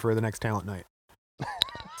system for the next talent night.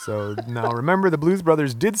 So now remember, the Blues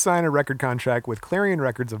Brothers did sign a record contract with Clarion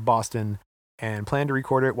Records of Boston and plan to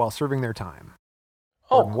record it while serving their time.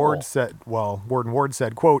 Oh, Warden Ward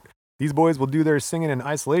said, quote, "These boys will do their singing in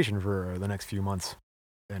isolation for the next few months,"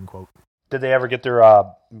 end quote. Did they ever get their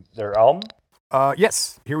album?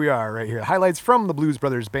 Yes, here we are right here. Highlights from the Blues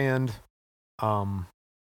Brothers band.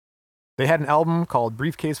 They had an album called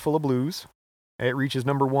Briefcase Full of Blues. It reaches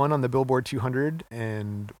 #1 on the Billboard 200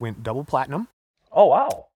 and went double platinum. Oh,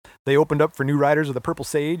 wow. They opened up for New Riders of the Purple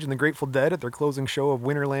Sage and the Grateful Dead at their closing show of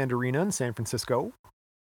Winterland Arena in San Francisco.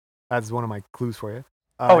 That's one of my clues for you.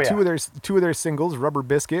 Yeah. Two of their singles, Rubber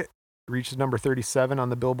Biscuit reaches number 37 on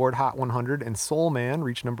the Billboard Hot 100, and Soul Man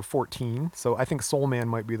reached number 14. So I think Soul Man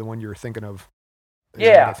might be the one you were thinking of.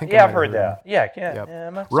 Yeah, I I've heard that. Yeah, Yep.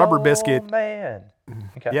 I'm a Rubber soul Biscuit. Man.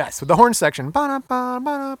 Okay. Yes, with the horn section.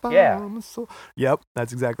 Yeah. Yep,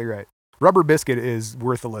 that's exactly right. Rubber Biscuit is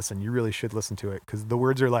worth a listen. You really should listen to it because the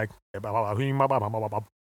words are like,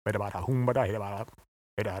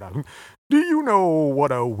 do you know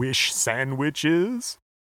what a wish sandwich is?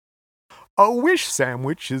 A wish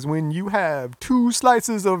sandwich is when you have 2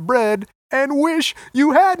 slices of bread and wish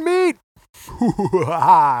you had meat.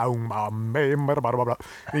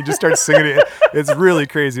 And he just starts singing it. It's really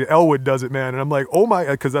crazy. Elwood does it, man. And I'm like, oh my,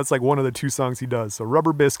 because that's like one of the 2 songs he does. So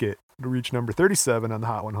Rubber Biscuit reached number 37 on the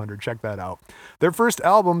Hot 100. Check that out. Their first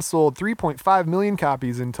album sold 3.5 million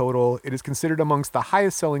copies in total. It is considered amongst the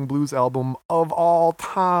highest selling blues album of all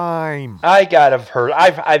time. I gotta have heard.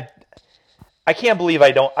 I can't believe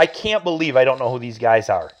I don't know who these guys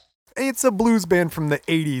are. It's a blues band from the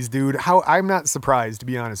 80s, dude. I'm not surprised, to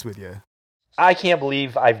be honest with you. I can't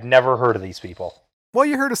believe I've never heard of these people. Well,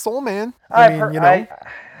 you heard of Soul Man. I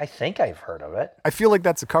think I've heard of it. I feel like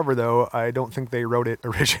that's a cover, though. I don't think they wrote it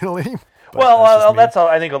originally. Well, that's all.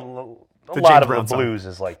 I think a lot of the Brown song. blues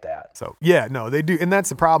is like that. So yeah, no, they do, and that's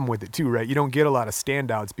the problem with it too, right? You don't get a lot of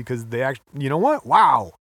standouts because they actually, you know what?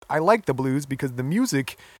 Wow, I like the blues because the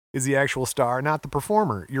music is the actual star, not the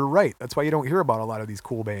performer. You're right. That's why you don't hear about a lot of these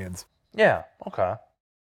cool bands. Yeah. Okay.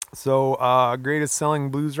 So, greatest selling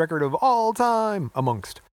blues record of all time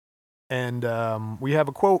amongst. And we have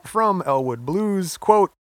a quote from Elwood Blues.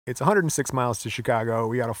 Quote, "It's 106 miles to Chicago.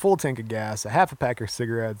 We got a full tank of gas, a half a pack of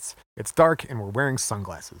cigarettes. It's dark and we're wearing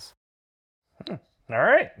sunglasses." All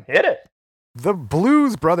right. Hit it. The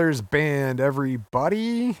Blues Brothers Band,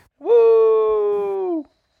 everybody. Woo!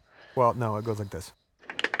 Well, no, it goes like this.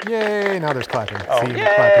 Yay, now there's clapping. Oh, See,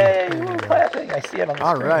 yay! clapping. Woo, clapping. I see it on the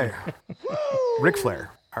All screen. right. Ric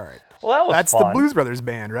Flair. All right. Well, that was That's fun. the Blues Brothers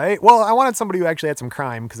Band, right? Well, I wanted somebody who actually had some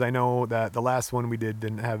crime because I know that the last one we did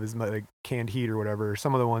didn't have as much like canned heat or whatever.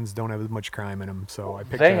 Some of the ones don't have as much crime in them, so I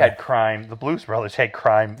picked. They had crime. The Blues Brothers had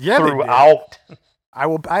crime Yeah, they did. throughout. I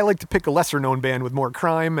like to pick a lesser known band with more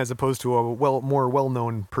crime as opposed to a more well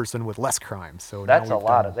known person with less crime. So That's now a we've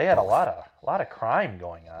lot done of. They had a both. lot of crime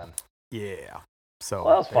going on. Yeah. So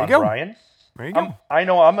Well, that was there fun, you go. Brian. There you go. I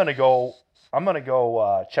know. I'm gonna go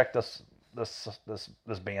check this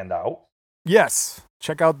band out. Yes.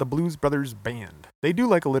 Check out the Blues Brothers Band. They do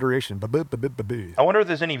like alliteration. I wonder if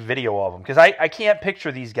there's any video of them because I can't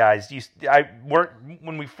picture these guys.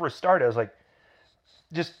 When we first started, I was like,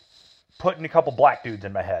 just putting a couple black dudes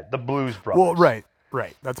in my head. The Blues Brothers. Well,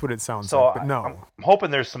 right. That's what it sounds So like. But no. I'm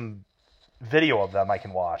hoping there's some video of them I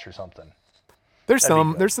can watch or something. There's That'd be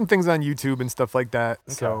some good. there's some things on YouTube and stuff like that.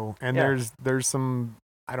 Okay. So and Yeah. there's some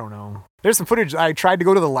I don't know. There's some footage I tried to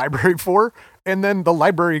go to the library for, and then the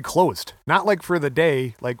library closed. Not like for the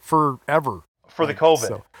day, like forever. For the Like, COVID.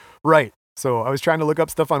 So, right. So I was trying to look up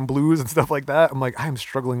stuff on blues and stuff like that. I'm like, I'm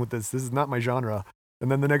struggling with this. This is not my genre. And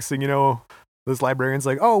then the next thing you know, this librarian's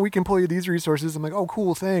like, oh, we can pull you these resources. I'm like, oh,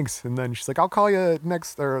 cool, thanks. And then she's like, I'll call you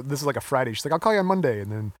next, or this is like a Friday. She's like, I'll call you on Monday.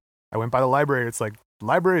 And then I went by the library. It's like,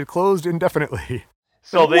 library closed indefinitely.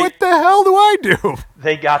 So what the hell do I do?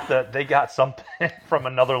 they got something from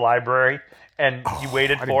another library and you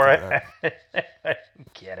waited I didn't for get it.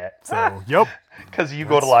 Get it? So, yep. Because you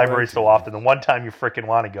go to That's libraries right. so often. The one time you freaking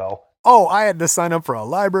want to go. Oh, I had to sign up for a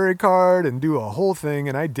library card and do a whole thing,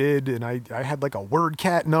 and I did, and I had like a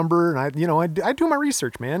WordCat number, and I do my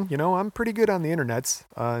research, man. I'm pretty good on the internets,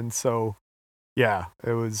 and so yeah,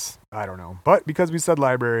 it was, I don't know, but because we said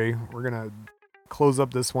library, we're gonna close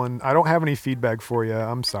up this one. I don't have any feedback for you.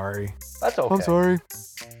 I'm sorry. That's okay. I'm sorry.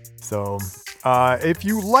 So, if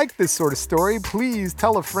you like this sort of story, please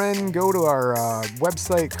tell a friend, go to our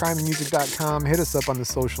website, crimeandmusic.com, hit us up on the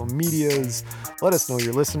social medias, let us know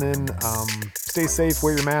you're listening, stay safe,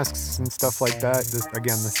 wear your masks and stuff like that. This is a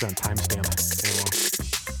timestamp.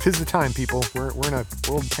 Tis the time, people. We're in a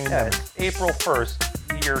world Yeah, pandemic. it's April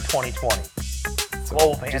 1st, year 2020. So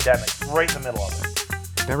Global pandemic, right in the middle of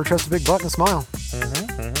it. never trust a big butt and a smile.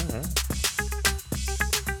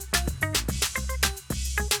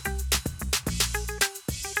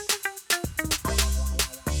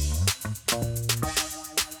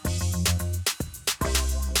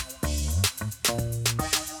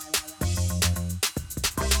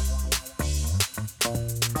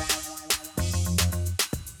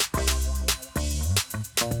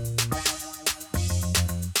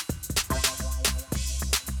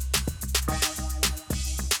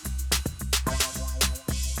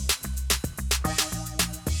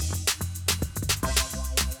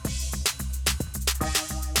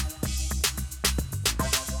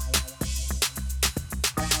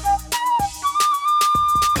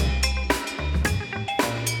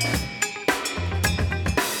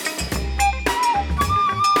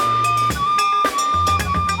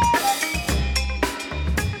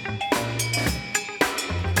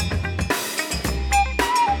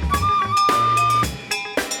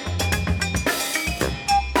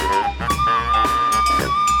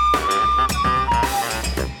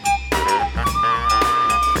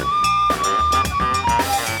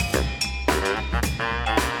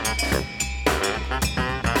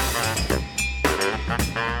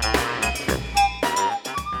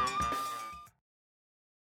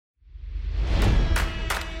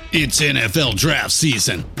 It's NFL draft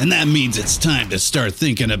season, and that means it's time to start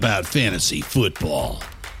thinking about fantasy football.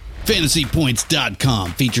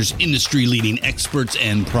 FantasyPoints.com features industry-leading experts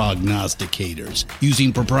and prognosticators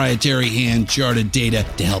using proprietary hand-charted data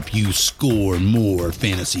to help you score more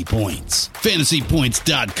fantasy points.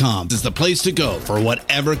 FantasyPoints.com is the place to go for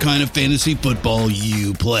whatever kind of fantasy football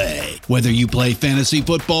you play. Whether you play fantasy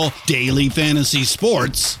football, daily fantasy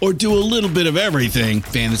sports, or do a little bit of everything,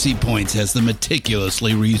 Fantasy Points has the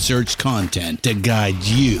meticulously researched content to guide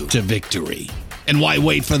you to victory. And why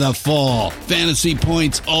wait for the fall? Fantasy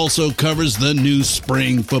Points also covers the new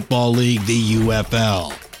spring football league, the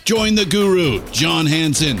UFL. Join the guru, John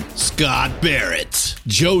Hansen, Scott Barrett,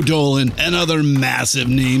 Joe Dolan, and other massive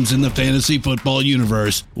names in the fantasy football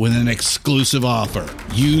universe with an exclusive offer.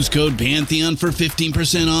 Use code Pantheon for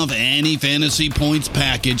 15% off any Fantasy Points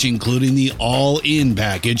package, including the all-in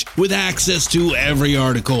package, with access to every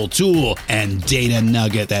article, tool, and data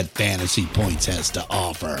nugget that Fantasy Points has to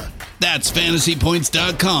offer. That's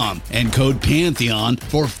FantasyPoints.com and code Pantheon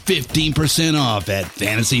for 15% off at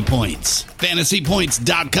Fantasy Points.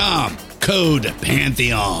 FantasyPoints.com, code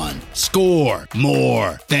Pantheon. Score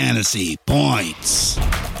more fantasy points.